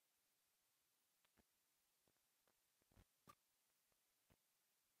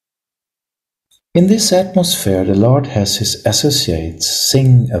 In this atmosphere, the Lord has his associates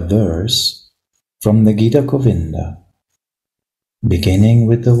sing a verse from the Gita Govinda, beginning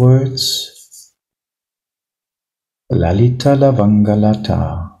with the words Lalita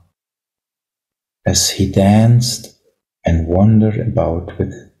Lavangalata, as he danced and wandered about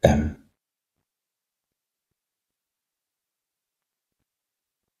with them.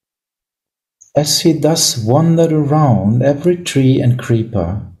 As he thus wandered around every tree and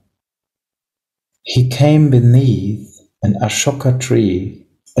creeper, he came beneath an Ashoka tree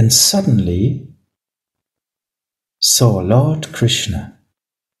and suddenly saw Lord Krishna.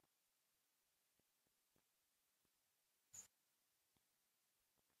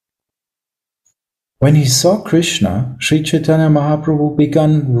 When he saw Krishna, Sri Caitanya Mahaprabhu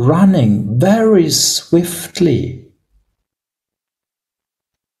began running very swiftly.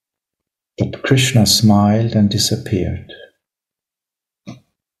 But Krishna smiled and disappeared.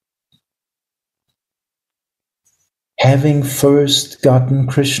 Having first gotten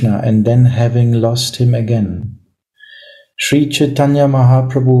Krishna and then having lost him again, Sri Caitanya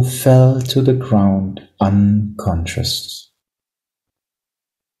Mahaprabhu fell to the ground unconscious.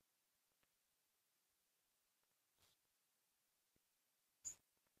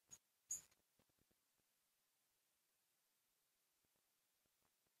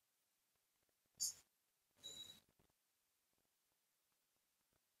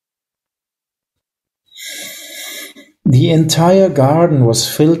 The entire garden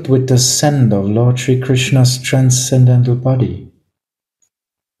was filled with the scent of Lord Sri Krishna's transcendental body.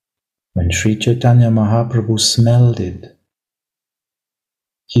 When Sri Caitanya Mahaprabhu smelled it,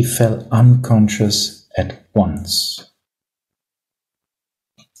 he fell unconscious at once.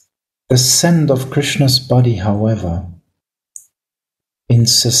 The scent of Krishna's body, however,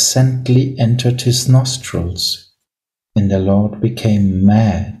 incessantly entered his nostrils, and the Lord became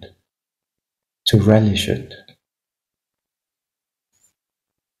mad to relish it.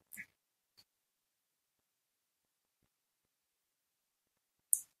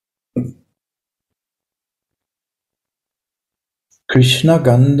 Krishna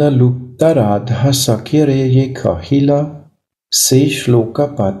Ganda Lupta Radha Sakireye Kahila Se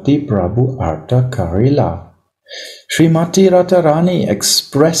Shloka Pati Prabhu Arta Karila. Srimati Radharani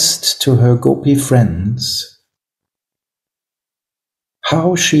expressed to her gopi friends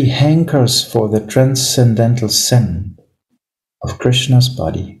how she hankers for the transcendental scent of Krishna's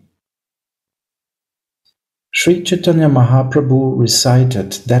body. Sri Caitanya Mahaprabhu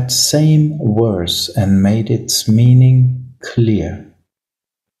recited that same verse and made its meaning clear.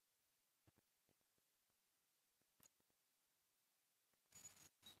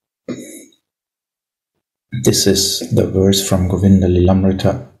 This is the verse from Govinda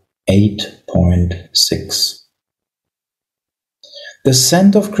Lilamrita 8.6. The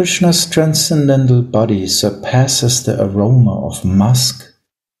scent of Krishna's transcendental body surpasses the aroma of musk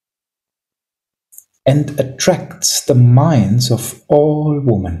and attracts the minds of all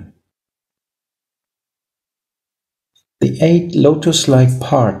women. The 8 lotus-like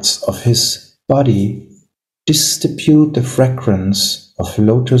parts of his body distribute the fragrance of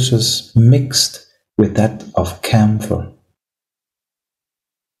lotuses mixed with that of camphor.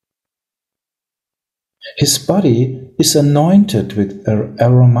 His body is anointed with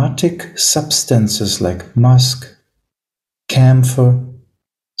aromatic substances like musk, camphor,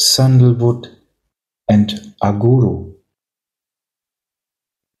 sandalwood, and aguru.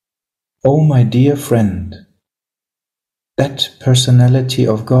 Oh, my dear friend, that personality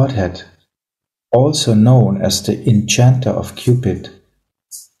of Godhead, also known as the enchanter of Cupid,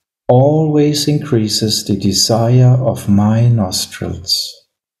 always increases the desire of my nostrils.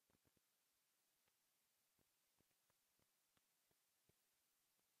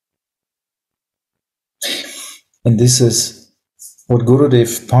 And this is what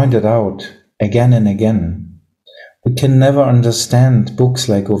Gurudev pointed out again and again. We can never understand books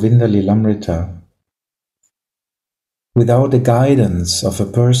like Govinda Lilamrita without the guidance of a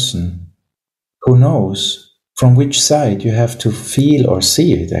person who knows from which side you have to feel or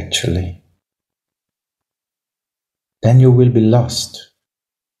see it actually. Then you will be lost.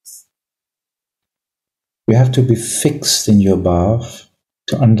 You have to be fixed in your bhav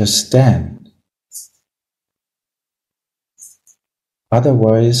to understand.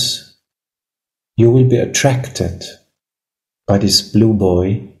 Otherwise, you will be attracted by this blue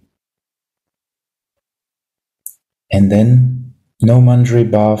boy, and then no Manjari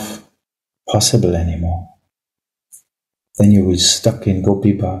Bhav possible anymore. Then you will be stuck in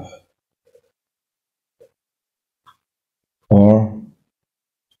Gopi Bhav or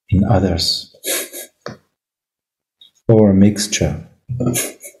in others or a mixture,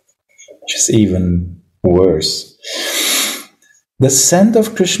 which is even worse. The scent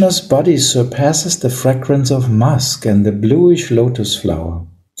of Krishna's body surpasses the fragrance of musk and the bluish lotus flower.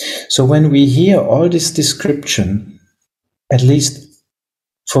 So when we hear all this description, at least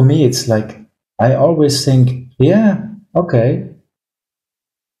for me, it's like, I always think, yeah, okay.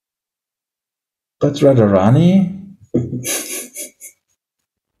 But Radharani,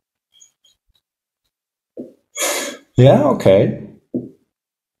 yeah, okay.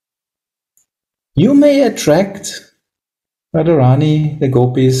 You may attract Radharani, the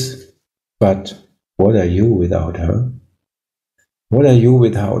gopis, but what are you without her? What are you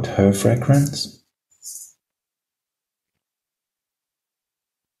without her fragrance?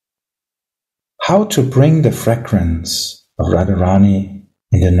 How to bring the fragrance of Radharani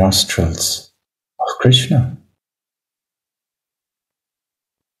in the nostrils of Krishna?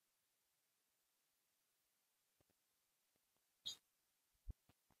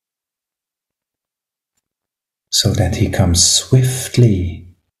 So that he comes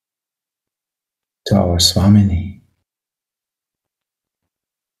swiftly to our Swamini.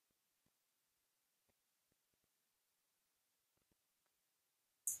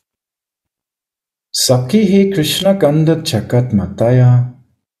 Sakhi Krishna Gandha Chakat Mataya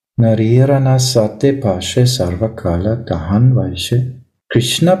Narirana Sate Pashe Sarvakala Dahan Vaishe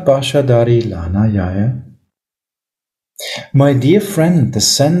Krishna Pashadari Lana Yaya. My dear friend, the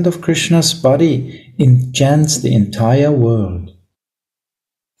scent of Krishna's body enchants the entire world.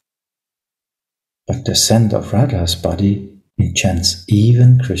 But the scent of Radha's body enchants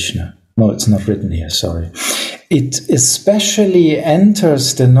even Krishna. No, it's not written here, sorry. It especially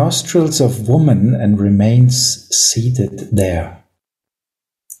enters the nostrils of woman and remains seated there.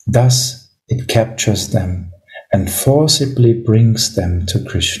 Thus, it captures them and forcibly brings them to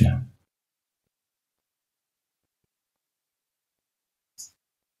Krishna.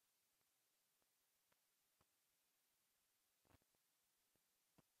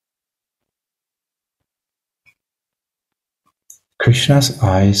 Krishna's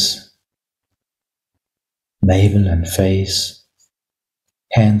eyes, navel and face,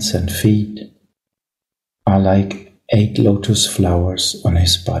 hands and feet are like 8 lotus flowers on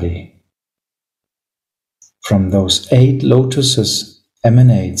his body. From those 8 lotuses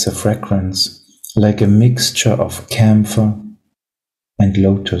emanates a fragrance like a mixture of camphor and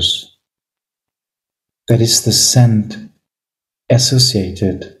lotus. That is the scent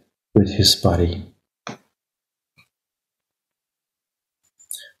associated with his body.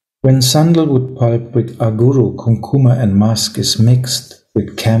 When sandalwood pulp with aguru, kumkuma and musk is mixed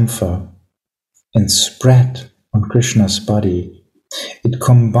with camphor and spread on Krishna's body, it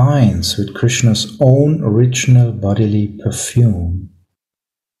combines with Krishna's own original bodily perfume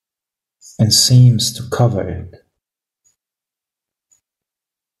and seems to cover it.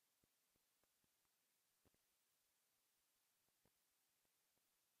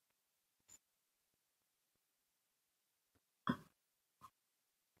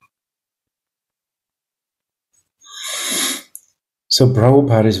 So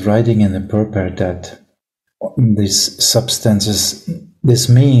Prabhupada is writing in the purport that these substances, this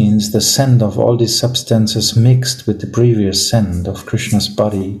means the scent of all these substances mixed with the previous scent of Krishna's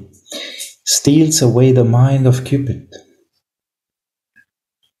body steals away the mind of Cupid.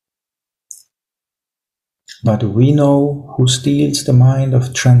 But we know who steals the mind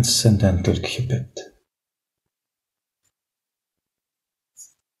of transcendental Cupid.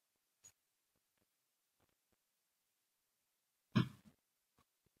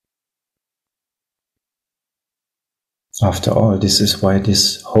 After all, this is why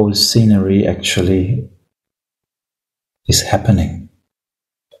this whole scenery actually is happening.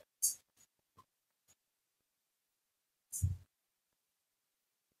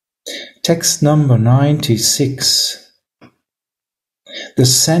 Text number 96. The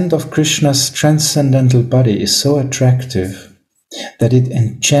scent of Krishna's transcendental body is so attractive that it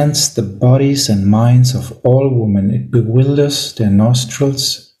enchants the bodies and minds of all women. It bewilders their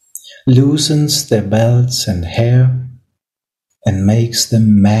nostrils, loosens their belts and hair, and makes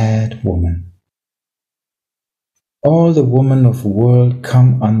them mad women. All the women of the world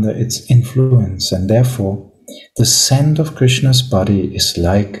come under its influence, and therefore the scent of Krishna's body is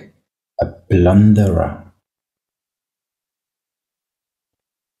like a blunderer.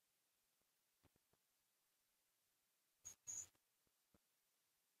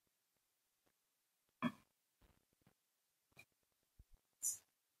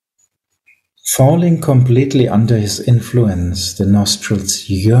 Falling completely under his influence, the nostrils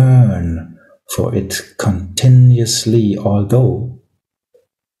yearn for it continuously, although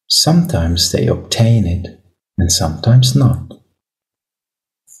sometimes they obtain it and sometimes not.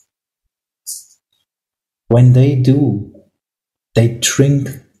 when they do, they drink.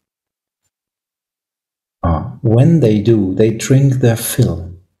 When they do, they drink their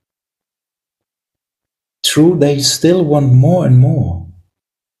fill. True, they still want more and more.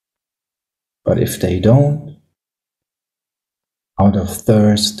 But if they don't, out of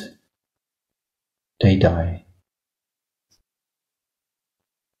thirst, they die.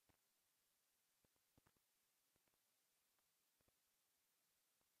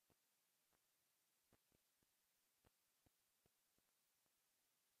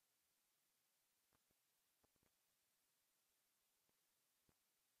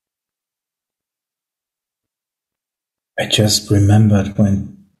 I just remembered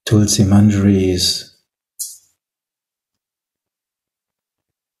when Tulsi Manjari is,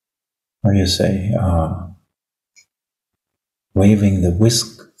 how do you say, waving the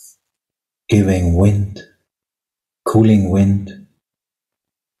whisk, giving wind, cooling wind,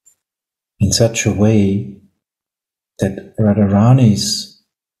 in such a way that Radharani's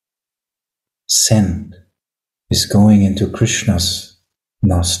scent is going into Krishna's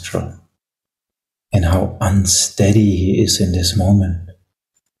nostril, and how unsteady he is in this moment.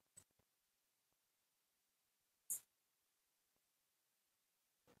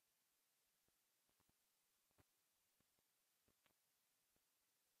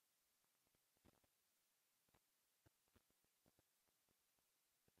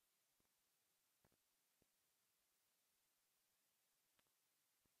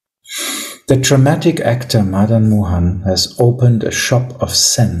 The dramatic actor Madan Mohan has opened a shop of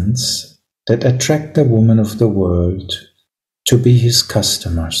scents that attract the women of the world to be his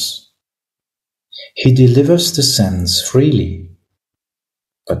customers. He delivers the scents freely,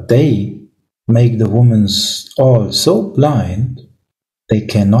 but they make the women all so blind they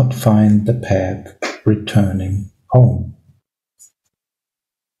cannot find the path returning home.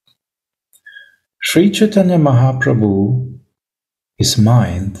 Sri Caitanya Mahaprabhu, his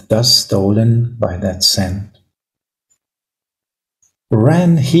mind thus stolen by that scent,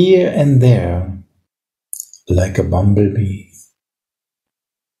 ran here and there like a bumblebee.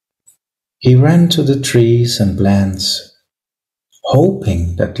 He ran to the trees and plants,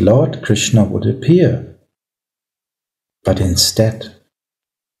 hoping that Lord Krishna would appear, but instead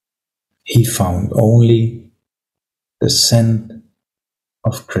he found only the scent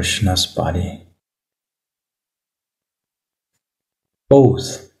of Krishna's body.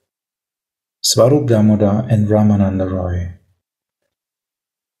 Both Swarup Damodar and Ramananda Roy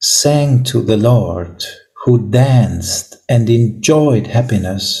sang to the Lord, who danced and enjoyed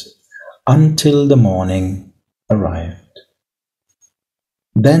happiness until the morning arrived.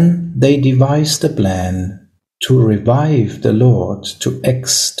 Then they devised a plan to revive the Lord to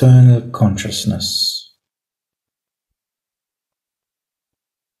external consciousness.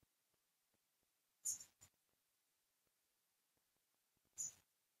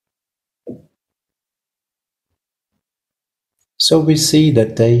 So we see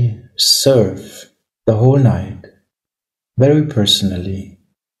that they serve the whole night, very personally,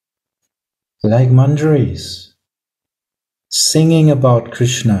 like manjaris, singing about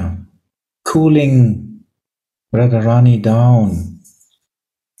Krishna, cooling Radharani down,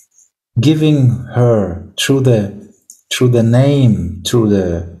 giving her through the name, through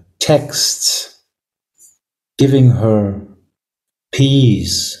the texts, giving her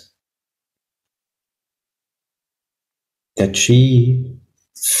peace, that she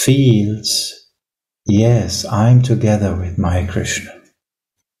feels, yes, I'm together with my Krishna.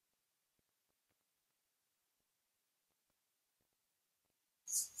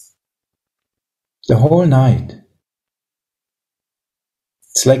 The whole night.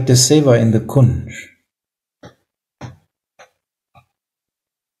 It's like the seva in the Kunj.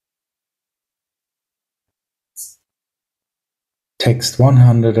 Text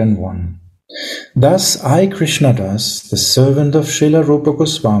 101. Thus I, Krishnadas, the servant of Srila Rupa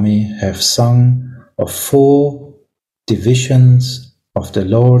Goswami, have sung of 4 divisions of the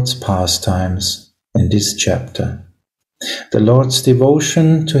Lord's pastimes in this chapter. The Lord's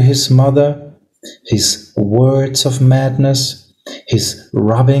devotion to his mother, his words of madness, his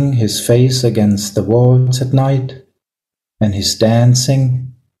rubbing his face against the walls at night, and his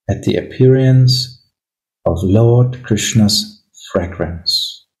dancing at the appearance of Lord Krishna's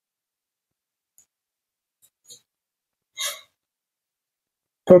fragrance.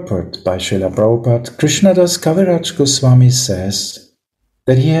 Purport by Srila Prabhupada. Krishnadas Kaviraj Goswami says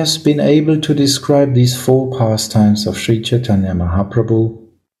that he has been able to describe these 4 pastimes of Sri Caitanya Mahaprabhu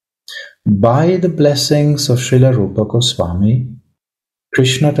by the blessings of Srila Rupa Goswami.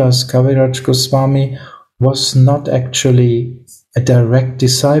 Krishnadas Kaviraj Goswami was not actually a direct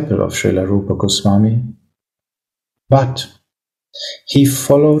disciple of Srila Rupa Goswami, But he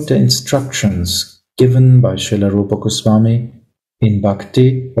followed the instructions given by Srila Rupa Goswami in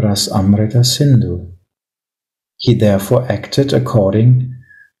Bhakti Ras Amrita Sindhu. He therefore acted according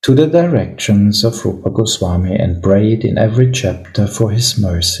to the directions of Rupa Goswami and prayed in every chapter for his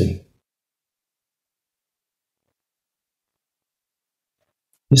mercy.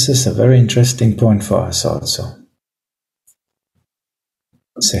 This is a very interesting point for us also.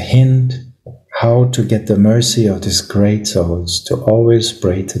 It's a hint how to get the mercy of these great souls, to always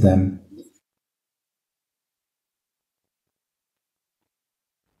pray to them.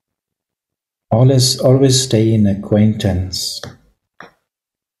 Always stay in acquaintance.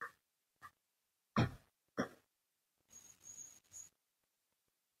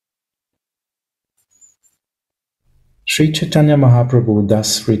 Sri Caitanya Mahaprabhu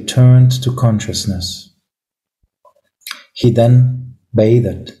thus returned to consciousness. He then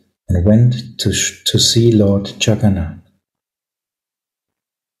bathed and went to see Lord Jagannath.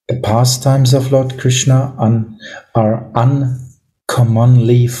 The pastimes of Lord Krishna are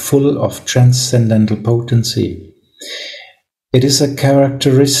uncommonly full of transcendental potency. It is a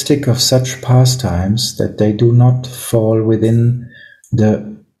characteristic of such pastimes that they do not fall within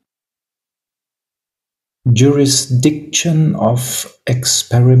the jurisdiction of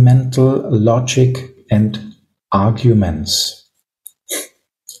experimental logic and arguments.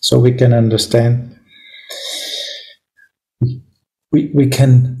 So we can understand, we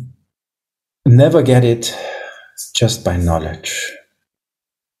can never get it just by knowledge.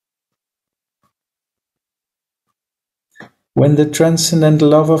 When the transcendental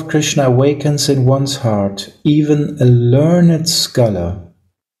love of Krishna awakens in one's heart, even a learned scholar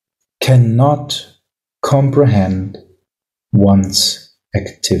cannot comprehend one's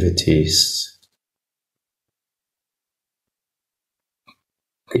activities.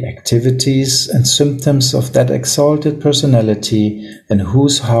 The activities and symptoms of that exalted personality in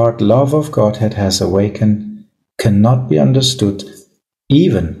whose heart love of Godhead has awakened cannot be understood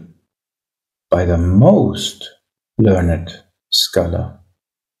even by the most learned scholar.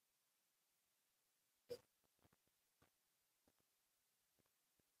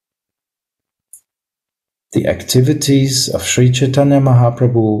 The activities of Sri Caitanya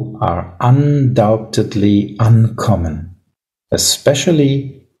Mahaprabhu are undoubtedly uncommon,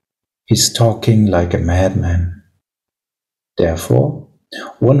 especially his talking like a madman. Therefore,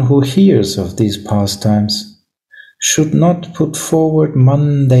 one who hears of these pastimes should not put forward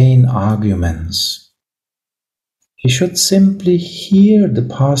mundane arguments. He should simply hear the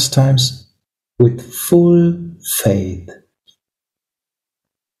pastimes with full faith.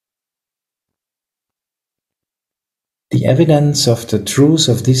 The evidence of the truth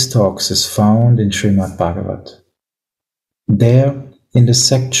of these talks is found in Srimad Bhagavat. There, in the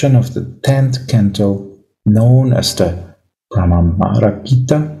section of the 10th canto known as the Brahmara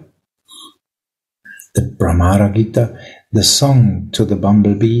Gita, the song to the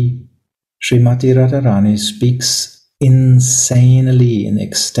bumblebee, Srimati Radharani speaks insanely in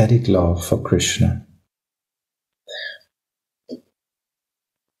ecstatic love for Krishna.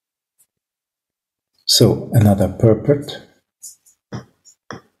 So, another purport.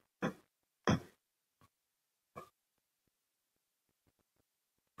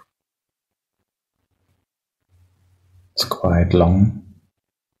 It's quite long,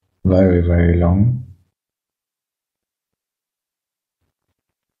 very, very long.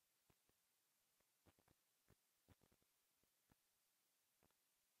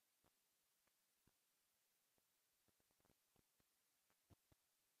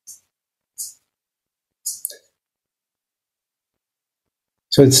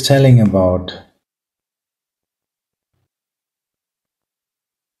 So it's telling about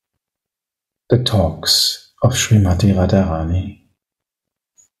the talks of Srimati Radharani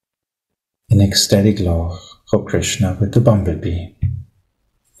in ecstatic love for Krishna with the bumblebee.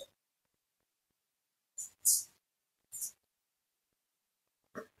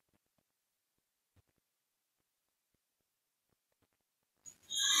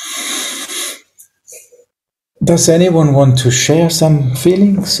 Does anyone want to share some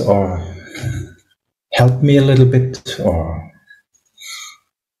feelings or help me a little bit, or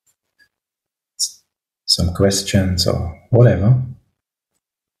some questions or whatever?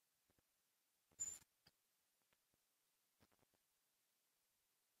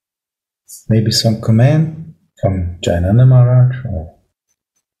 Maybe some comment from Jayananda Maharaj or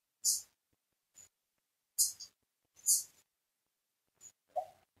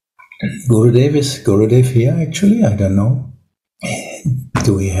Gurudev. Is Gurudev here actually? I don't know.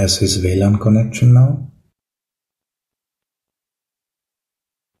 Do he has his VLAN connection now?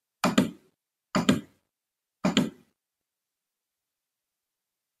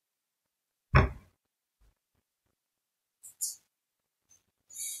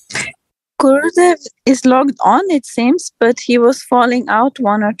 Gurudev is logged on, it seems, but he was falling out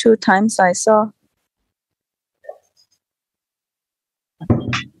 1 or 2 times I saw.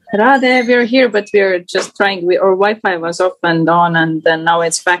 Radha, we're here, but we're just trying. Our Wi-Fi was off and on, and then now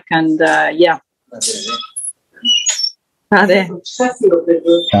it's back. And yeah, Radha.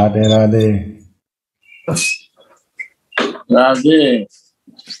 Radhe, Radhe. Radhe.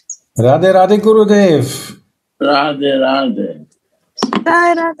 Radhe, Radhe, Gurudev. Radhe, Radhe.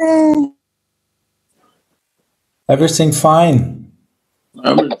 Jai Radhe. Everything fine?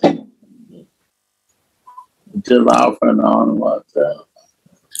 Everything. Till off and on was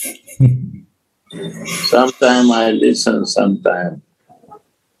sometime I listen, sometime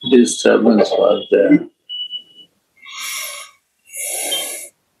disturbance was there.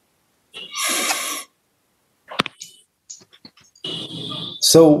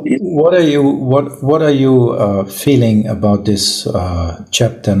 So, what are you feeling about this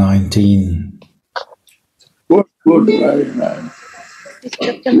chapter 19? Good, good, very nice.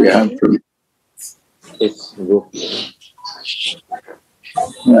 We have to. It's good.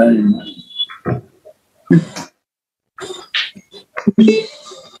 Very nice.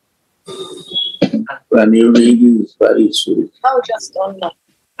 When you read it, it's very sweet. Oh, just online.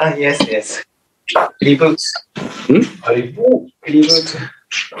 Yes, yes. Reboot. Reboot.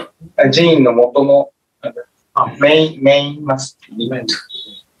 ジーンの元のメインマスイベント。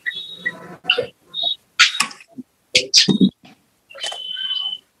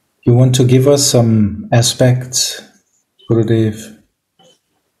You want to give us some aspects, Gurudev?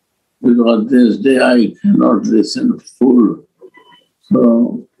 Because this day I cannot listen full.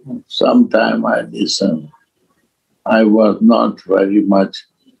 So sometime I listen. I was not very much.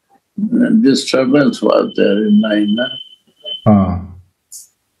 Disturbance was there in mind.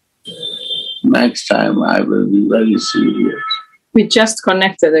 Next time I will be very serious. We just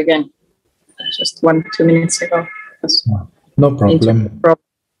connected again, just 1-2 minutes ago. No problem.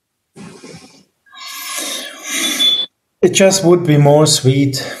 It just would be more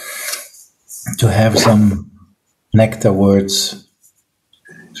sweet to have some nectar words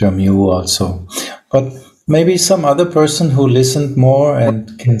from you also. But maybe some other person who listened more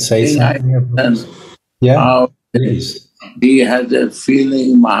and can say something about it. Yeah, please. He has a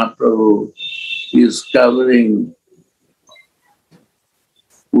feeling Mahaprabhu is covering,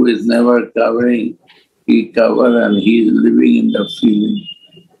 who is never covering, he covers and he is living in the feeling.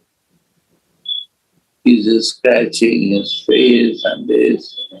 He's scratching his face and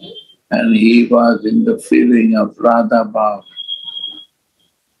this, and he was in the feeling of Radha Bhav.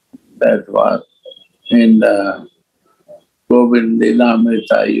 That was in the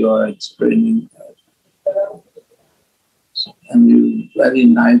Caritamrita you are explaining that. And you very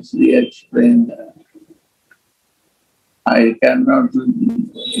nicely explained that. I cannot,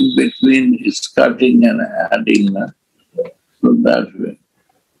 in between, is cutting and adding. So that way.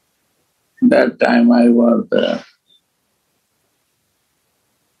 That time I was there.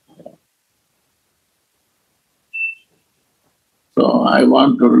 So I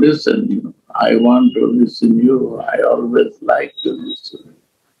want to listen. I want to listen you. I always like to listen.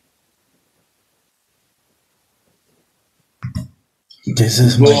 This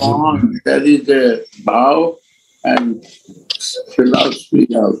is Go my on. There is a vow and philosophy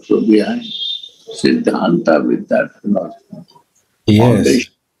also behind. Siddhanta with that philosophy. Yes.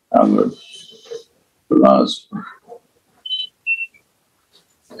 Our philosophy.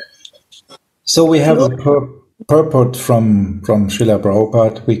 So we have a purport from Srila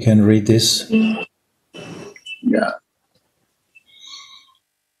Prabhupada. We can read this. Yeah.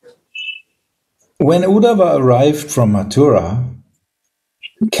 When Uddhava arrived from Mathura,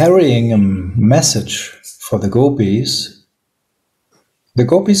 carrying a message for the gopis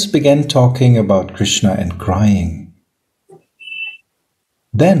began talking about Krishna and crying.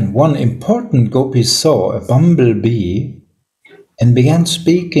 Then one important gopi saw a bumblebee and began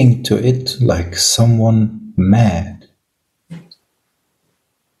speaking to it like someone mad,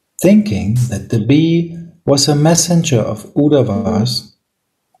 thinking that the bee was a messenger of Uddhava's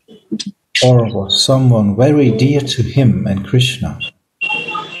or was someone very dear to him and Krishna.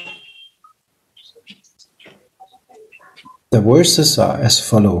 The verses are as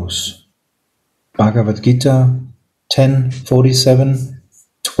follows. Bhagavad Gita 10:47,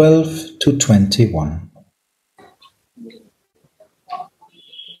 12 to 21.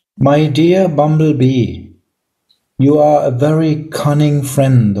 My dear bumblebee, you are a very cunning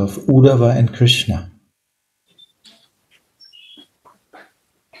friend of Uddhava and Krishna.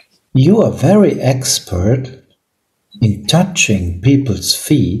 You are very expert in touching people's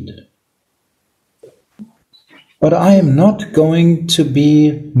feet But I am not going to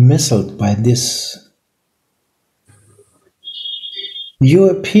be misled by this. You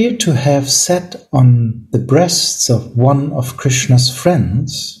appear to have sat on the breasts of one of Krishna's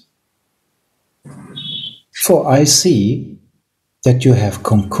friends, for I see that you have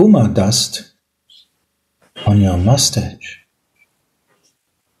kumkuma dust on your mustache.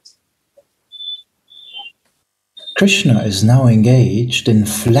 Krishna is now engaged in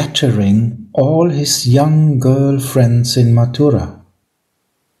flattering all his young girl friends in Mathura.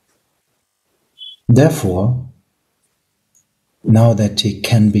 Therefore, now that he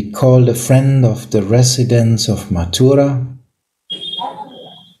can be called a friend of the residents of Mathura,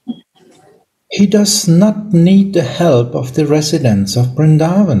 he does not need the help of the residents of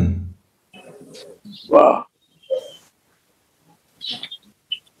Vrindavan. Wow.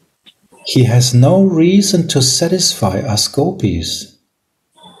 He has no reason to satisfy us gopis.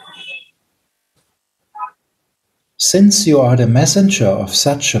 Since you are the messenger of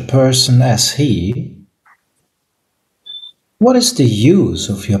such a person as he, what is the use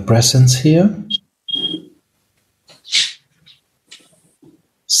of your presence here?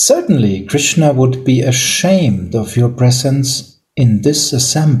 Certainly, Krishna would be ashamed of your presence in this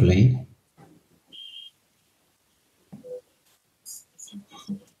assembly.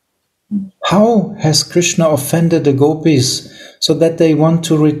 How has Krishna offended the gopis so that they want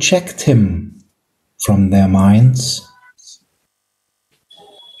to reject him from their minds?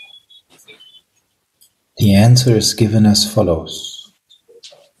 The answer is given as follows.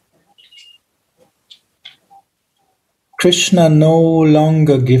 Krishna no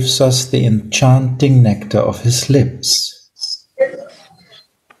longer gives us the enchanting nectar of his lips.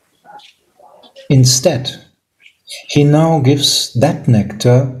 Instead, he now gives that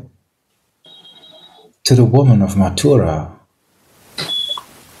nectar to the woman of Mathura.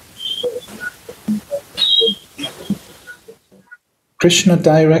 Krishna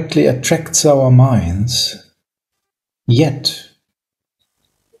directly attracts our minds, yet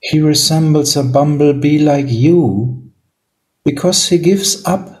he resembles a bumblebee like you because he gives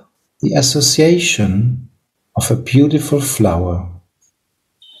up the association of a beautiful flower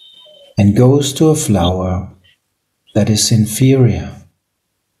and goes to a flower that is inferior.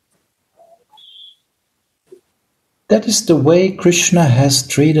 That is the way Krishna has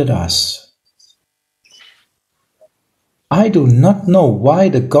treated us. I do not know why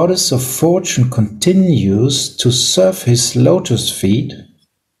the goddess of fortune continues to serve his lotus feet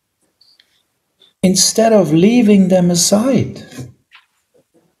instead of leaving them aside.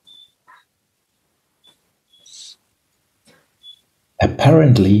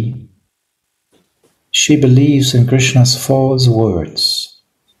 Apparently, she believes in Krishna's false words.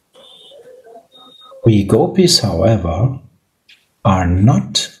 We gopis, however, are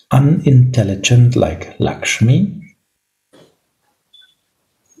not unintelligent like Lakshmi.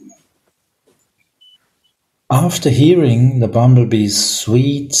 After hearing the bumblebee's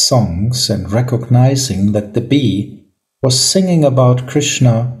sweet songs and recognizing that the bee was singing about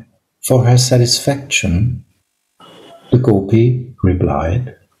Krishna for her satisfaction, the gopi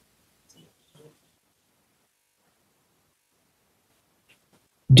replied,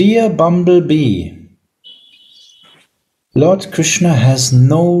 "Dear bumblebee, Lord Krishna has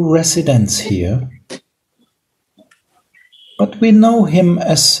no residence here, but we know him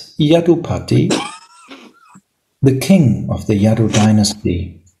as Yadupati, the king of the Yadu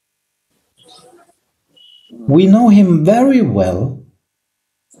dynasty. We know him very well,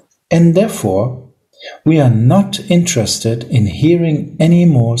 and therefore we are not interested in hearing any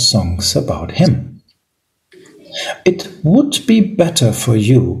more songs about him. It would be better for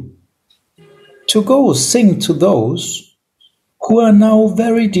you to go sing to those who are now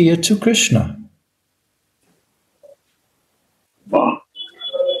very dear to Krishna. Wow.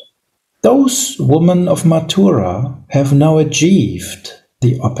 Those women of Mathura have now achieved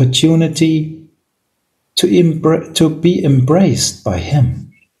the opportunity to be embraced by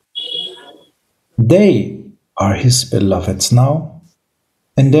him. They are his beloveds now,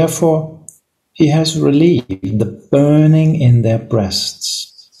 and therefore he has relieved the burning in their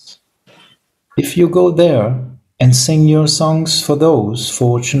breasts. If you go there and sing your songs for those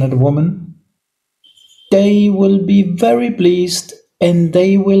fortunate women, they will be very pleased and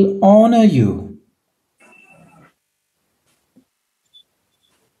they will honor you."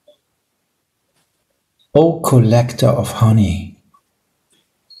 O collector of honey,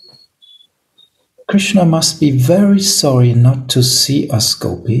 Krishna must be very sorry not to see us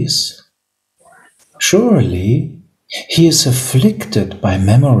gopis. Surely he is afflicted by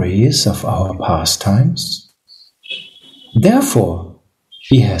memories of our pastimes. Therefore,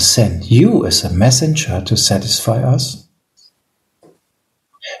 He has sent you as a messenger to satisfy us.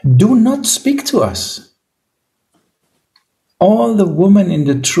 Do not speak to us. All the women in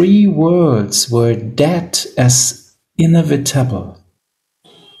the 3 worlds were dead as inevitable.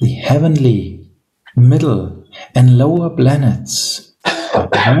 The heavenly, middle, and lower planets are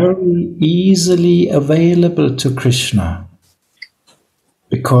very easily available to Krishna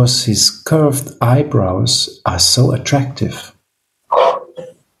because his curved eyebrows are so attractive.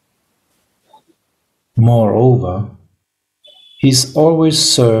 Moreover, he is always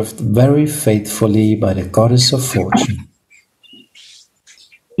served very faithfully by the goddess of fortune.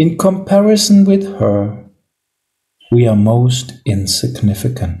 In comparison with her, we are most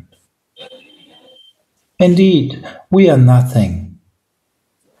insignificant. Indeed, we are nothing.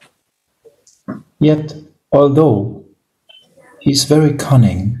 Yet, although he is very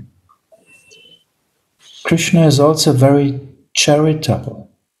cunning, Krishna is also very charitable.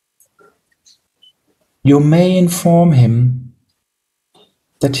 You may inform him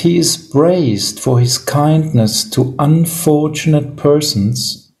that he is praised for his kindness to unfortunate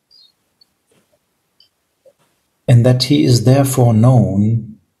persons, and that he is therefore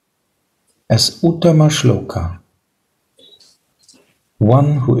known as Uttama Shloka,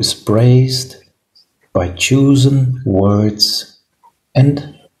 one who is praised by chosen words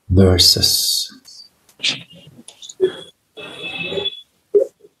and verses.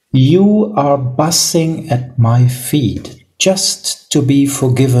 You are buzzing at my feet just to be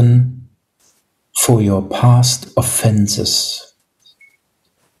forgiven for your past offenses.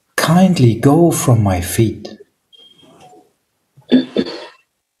 Kindly go from my feet.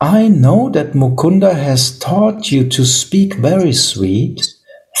 I know that Mukunda has taught you to speak very sweet,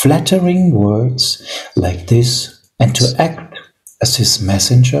 flattering words like this and to act as his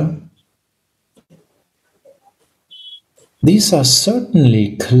messenger. These are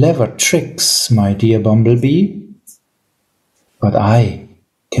certainly clever tricks, my dear Bumblebee, but I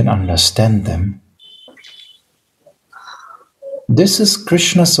can understand them. This is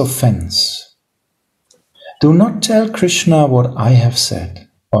Krishna's offense. Do not tell Krishna what I have said,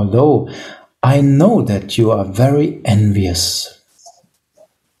 although I know that you are very envious.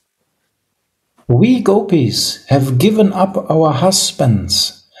 We gopis have given up our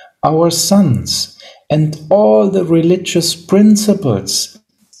husbands, our sons, and all the religious principles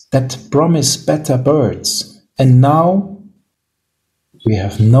that promise better births, and now we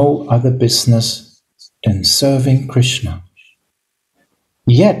have no other business than serving Krishna.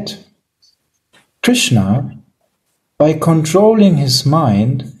 Yet, Krishna, by controlling his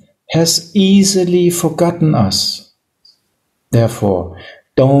mind, has easily forgotten us. Therefore,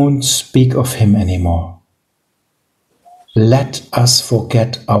 don't speak of him anymore. Let us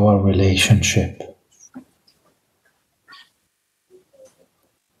forget our relationship.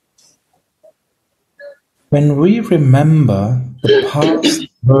 When we remember the past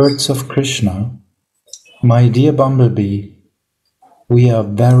words of Krishna, my dear Bumblebee, we are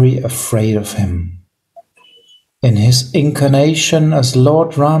very afraid of him. In his incarnation as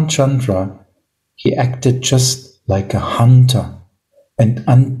Lord Ramchandra, he acted just like a hunter and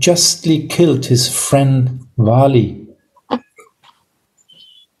unjustly killed his friend Vali.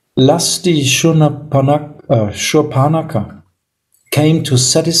 Lusty Shurpanaka came to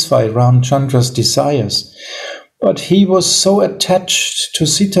satisfy Ramchandra's desires, but he was so attached to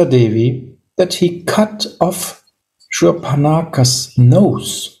Sita Devi that he cut off Shurpanaka's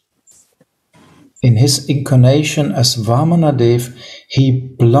nose. In his incarnation as Vamanadev, he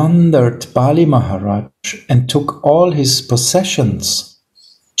plundered Bali Maharaj and took all his possessions,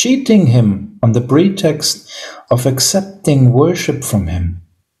 cheating him on the pretext of accepting worship from him.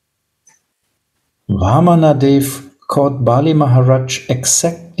 Vamanadev caught Bali Maharaj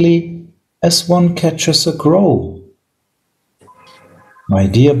exactly as one catches a crow. My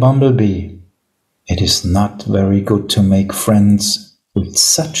dear Bumblebee, it is not very good to make friends with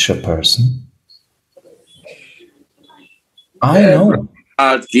such a person. I know.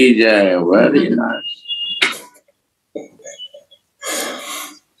 Very nice.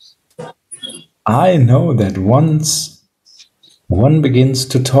 I know that once one begins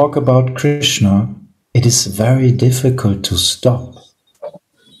to talk about Krishna, it is very difficult to stop.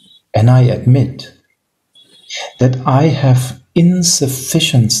 And I admit that I have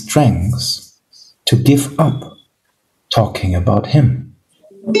insufficient strength to give up talking about him.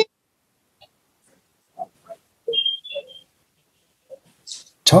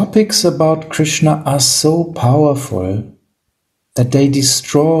 Topics about Krishna are so powerful that they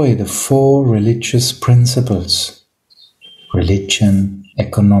destroy the 4 religious principles: religion,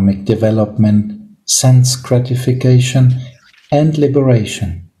 economic development, sense gratification, and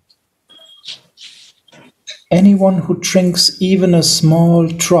liberation. Anyone who drinks even a small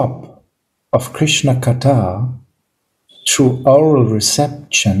drop of Krishna Katha through oral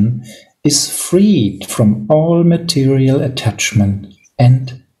reception is freed from all material attachment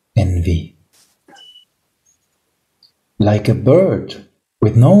and envy. Like a bird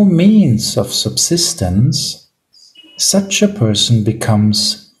with no means of subsistence, such a person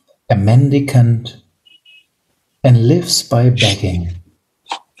becomes a mendicant and lives by begging.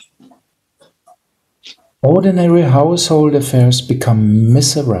 Ordinary household affairs become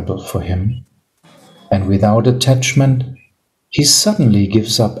miserable for him, and without attachment, he suddenly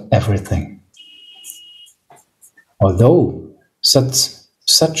gives up everything. Although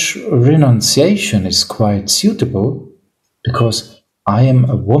such renunciation is quite suitable, because I am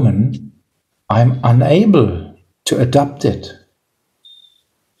a woman, I am unable to adopt it.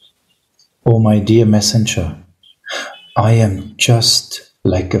 O my dear messenger, I am just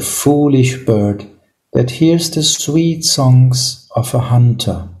like a foolish bird that hears the sweet songs of a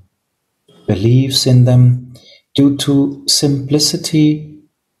hunter, believes in them due to simplicity,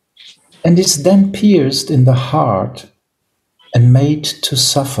 and is then pierced in the heart and made to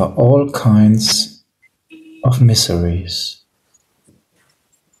suffer all kinds of miseries.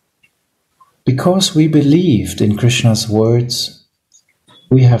 Because we believed in Krishna's words,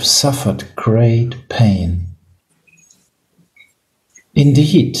 we have suffered great pain.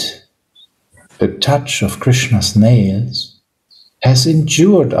 Indeed, the touch of Krishna's nails has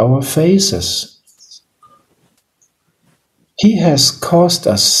injured our faces. He has caused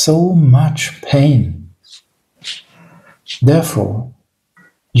us so much pain. Therefore,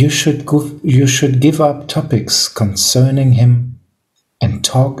 you should give up topics concerning him and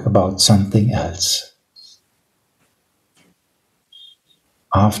talk about something else.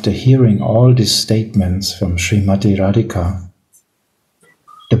 After hearing all these statements from Srimati Radhika,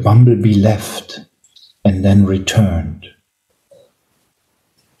 the bumblebee left and then returned.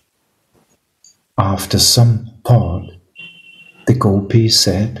 After some thought, the gopi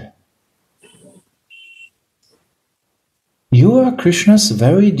said, "You are Krishna's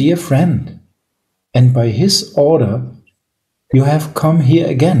very dear friend, and by his order you have come here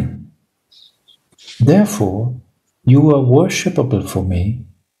again. Therefore, you are worshipable for me.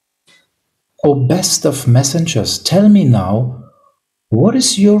 O best of messengers, tell me now, what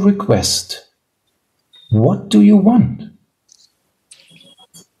is your request? What do you want?"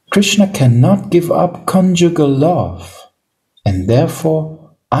 Krishna cannot give up conjugal love, and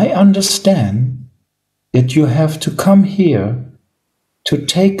therefore I understand that you have to come here to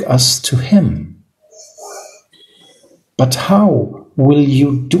take us to him. But how will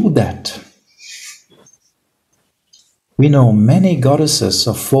you do that? We know many goddesses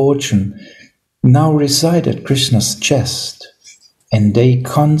of fortune now reside at Krishna's chest, and they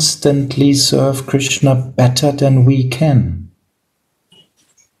constantly serve Krishna better than we can.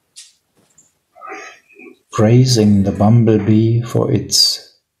 Praising the bumblebee for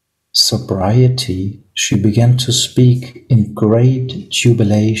its sobriety, she began to speak in great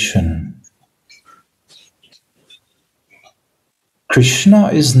jubilation. Krishna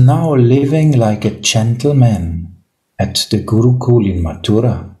is now living like a gentleman at the Gurukul in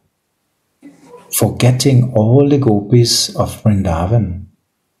Mathura, forgetting all the gopis of Vrindavan.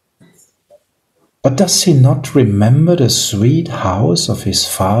 But does he not remember the sweet house of his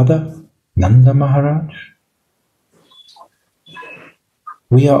father, Nanda Maharaj?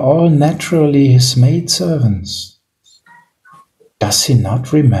 We are all naturally his maidservants. Does he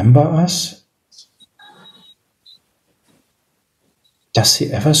not remember us? Does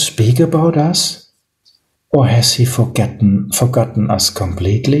he ever speak about us? Or has he forgotten us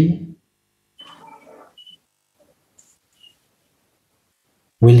completely?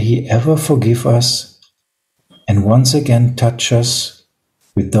 Will he ever forgive us and once again touch us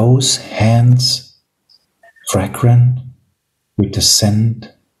with those hands fragrant with the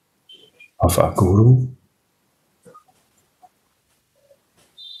scent of our Guru?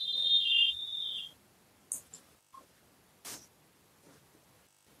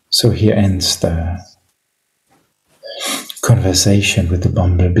 So here ends the conversation with the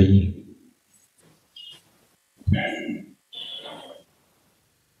bumblebee.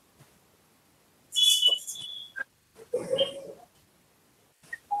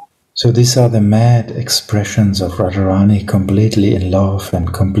 So these are the mad expressions of Radharani, completely in love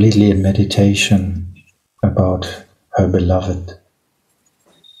and completely in meditation about her beloved.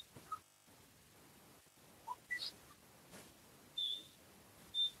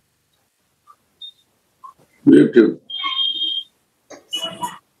 Beautiful.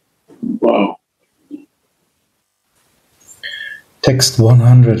 Wow. Text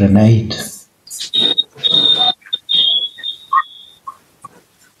 108.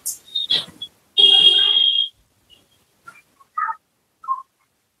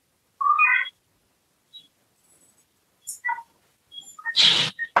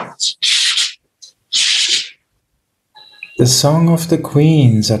 The Song of the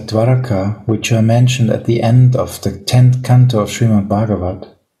Queens at Dwaraka, which are mentioned at the end of the 10th canto of Srimad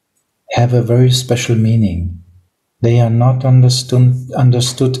Bhagavat, have a very special meaning. They are not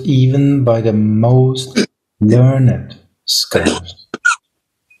understood even by the most learned scholars.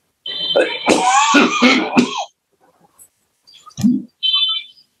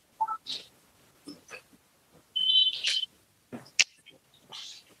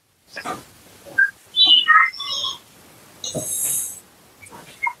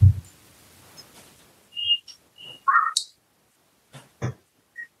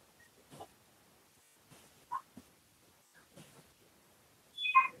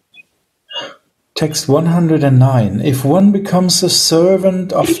 Text 109. If one becomes a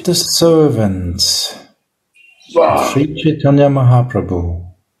servant of the servants of Sri Caitanya Mahaprabhu,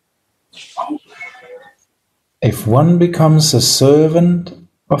 if one becomes a servant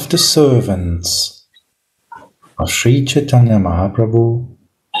of the servants of Sri Caitanya Mahaprabhu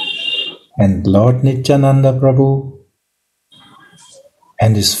and Lord Nityananda Prabhu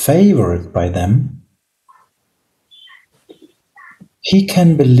and is favored by them, he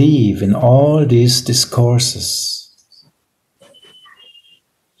can believe in all these discourses.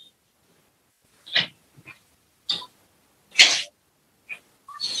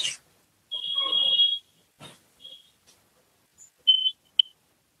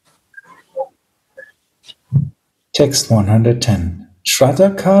 Text 110.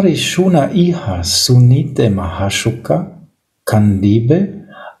 Shradhakari Shuna Iha Sunite Mahashuka Kandibe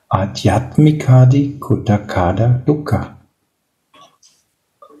Adhyatmikadi Kutakada Dukkha.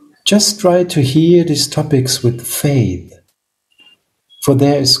 Just try to hear these topics with faith, for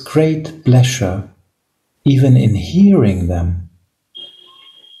there is great pleasure even in hearing them.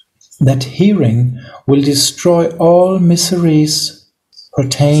 That hearing will destroy all miseries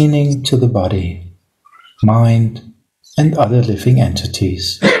pertaining to the body, mind, and other living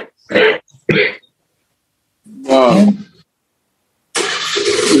entities. Wow.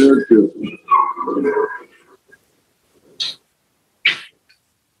 Beautiful.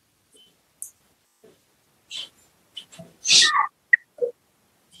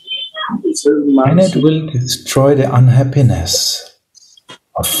 And it will destroy the unhappiness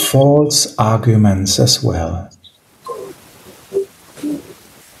of false arguments as well.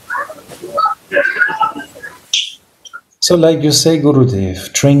 So like you say,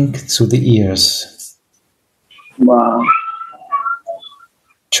 Gurudev, drink to the ears. Wow.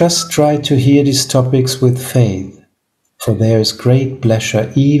 Just try to hear these topics with faith, for there is great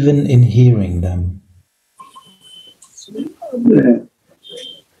pleasure even in hearing them. Yeah.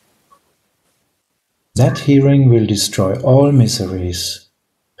 That hearing will destroy all miseries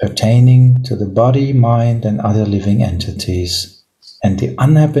pertaining to the body, mind, and other living entities, and the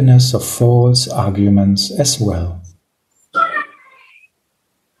unhappiness of false arguments as well.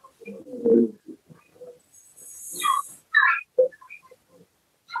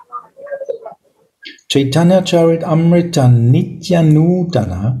 Caitanya Charitamrita Nitya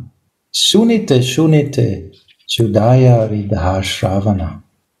Nutana Sunite Shunite Chudaya Ridha Shravana.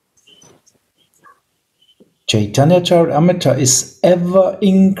 Caitanya Charitamrita is ever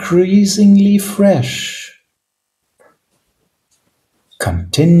increasingly fresh.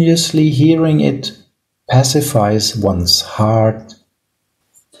 Continuously hearing it pacifies one's heart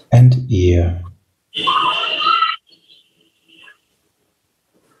and ear.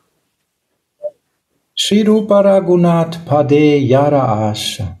 Shri Rupa Raghunath Pade Yara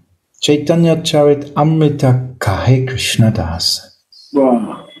Asha Caitanya Charitamrita Kahe Krishna Das.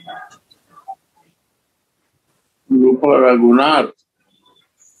 Wow. Rupa Raghunath.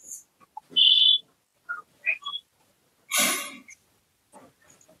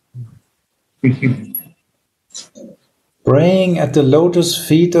 Praying at the lotus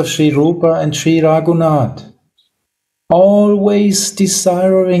feet of Sri Rupa and Sri Raghunath, always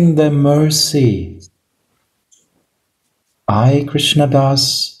desiring their mercy. I, Krishna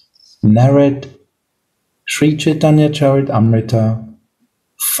Das, narrate Sri Caitanya Charitamrita,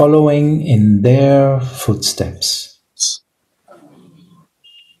 following in their footsteps.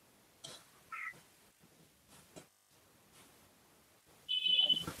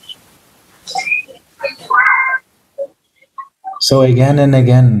 So again and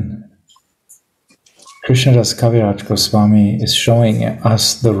again, Krishnadas Kaviraj Goswami is showing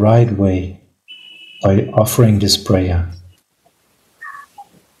us the right way by offering this prayer.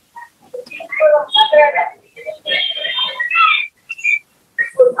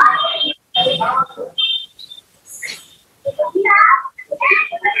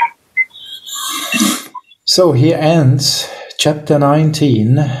 So here ends chapter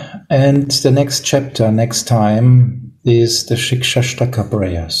 19, and the next chapter, next time, is the Shikshashtaka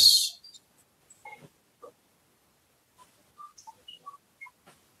prayers.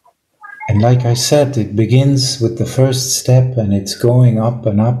 And like I said, it begins with the first step and it's going up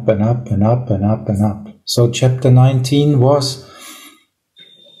and up and up and up and up and up. So chapter 19 was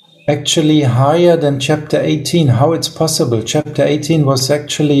actually higher than chapter 18. How it's possible? Chapter 18 was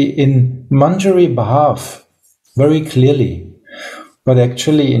actually in Manjari Bhav, very clearly. But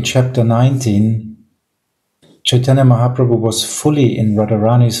actually in chapter 19, Chaitanya Mahaprabhu was fully in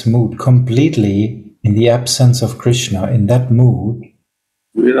Radharani's mood, completely in the absence of Krishna, in that mood.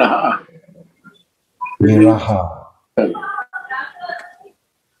 Viraha. Viraha.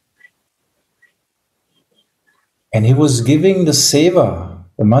 And he was giving the seva,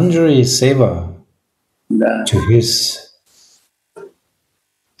 the Manjari seva, to his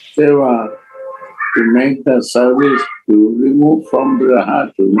seva, to make the service, to remove from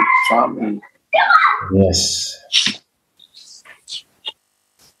Viraha to Swami. Yes.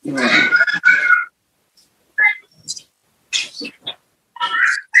 Yeah.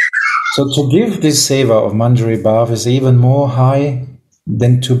 So to give this seva of Manjari Bhav is even more high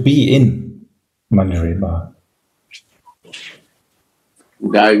than to be in Manjari Bhav.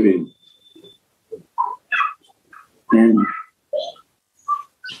 Diving. And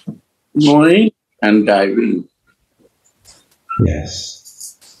knowing and diving.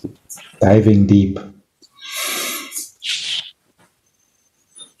 Yes. Diving deep.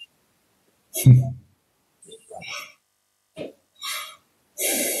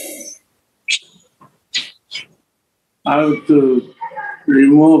 How to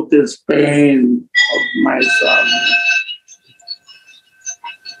remove this pain of my son.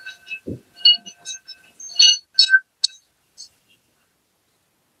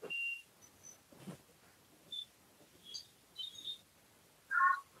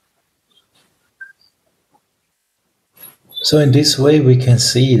 So in this way we can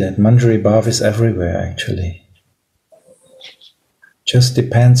see that Manjari Bhav is everywhere actually. Just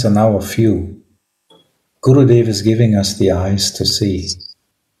depends on our view. Gurudev is giving us the eyes to see.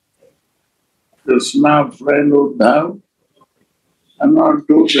 Krishna friend would have cannot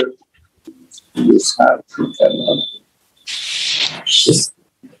do that. This heart he cannot.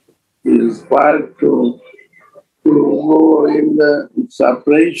 He is required to go in the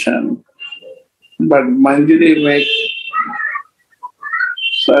separation, but Manjari make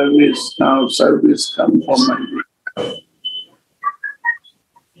service now. Service come from Manjari.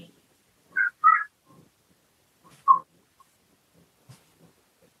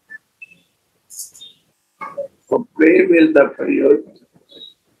 So pray with the period.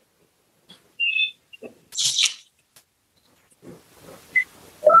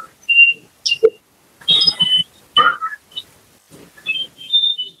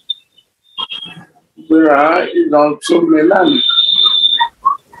 Viraha is also Milan.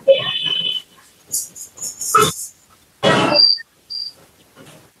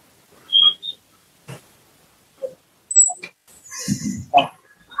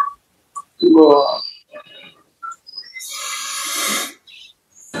 Go on.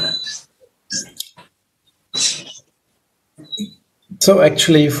 So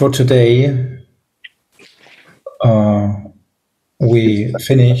actually for today, we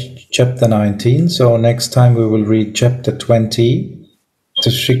finished chapter 19. So next time we will read chapter 20, the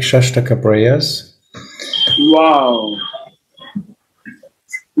Shikshashtaka prayers. Wow.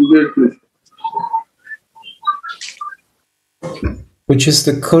 Good. Which is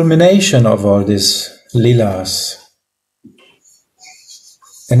the culmination of all these lilas.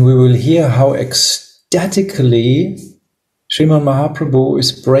 And we will hear how ecstatically Sriman Mahaprabhu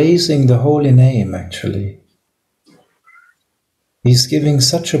is praising the holy name actually. He's giving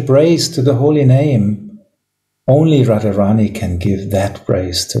such a praise to the holy name. Only Radharani can give that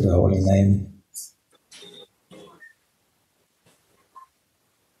praise to the holy name.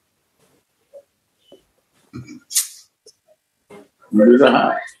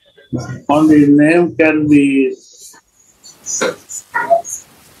 Viraha. Only name can be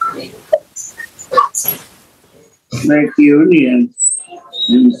make union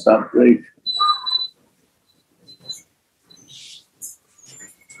in separation.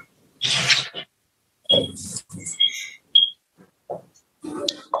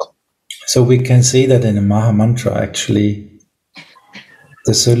 So we can see that in the Maha Mantra actually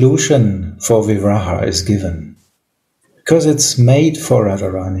the solution for Viraha is given. Because it's made for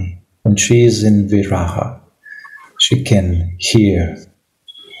Radharani. When she is in Viraha, she can hear.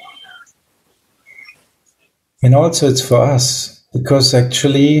 And also it's for us, because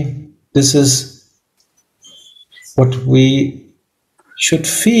actually this is what we should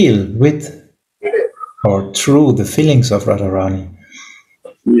feel with or through the feelings of Radharani.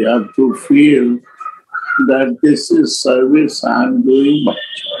 We have to feel that this is service I am doing by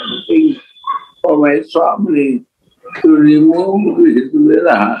chanting for my Swami to remove his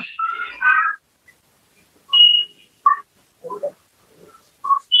viraha.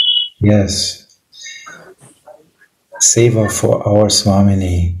 Yes. Seva for our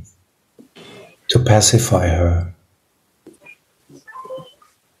Swamini, to pacify her.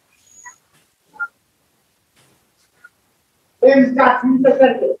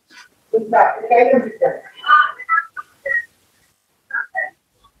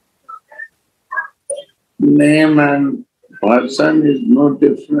 Name and person is no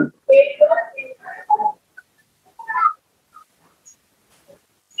different.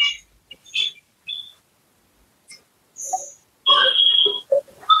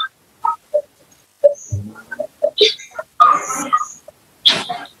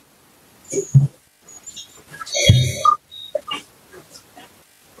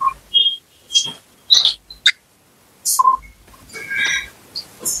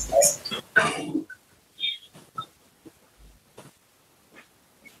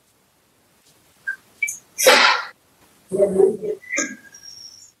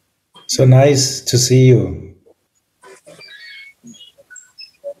 So nice to see you.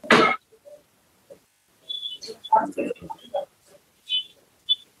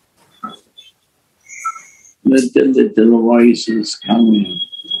 Little voice is coming.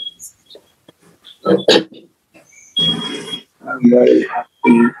 I'm very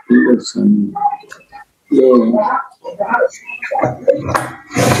happy to listen.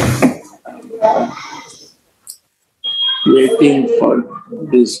 Waiting for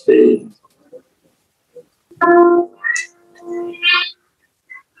this day.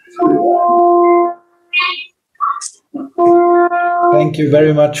 Thank you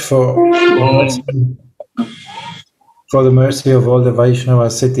very much for the mercy of all the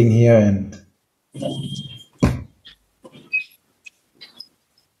Vaishnavas sitting here, and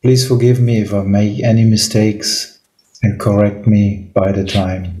please forgive me if I make any mistakes and correct me by the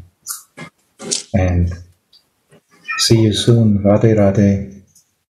time. And see you soon. Radhe Radhe.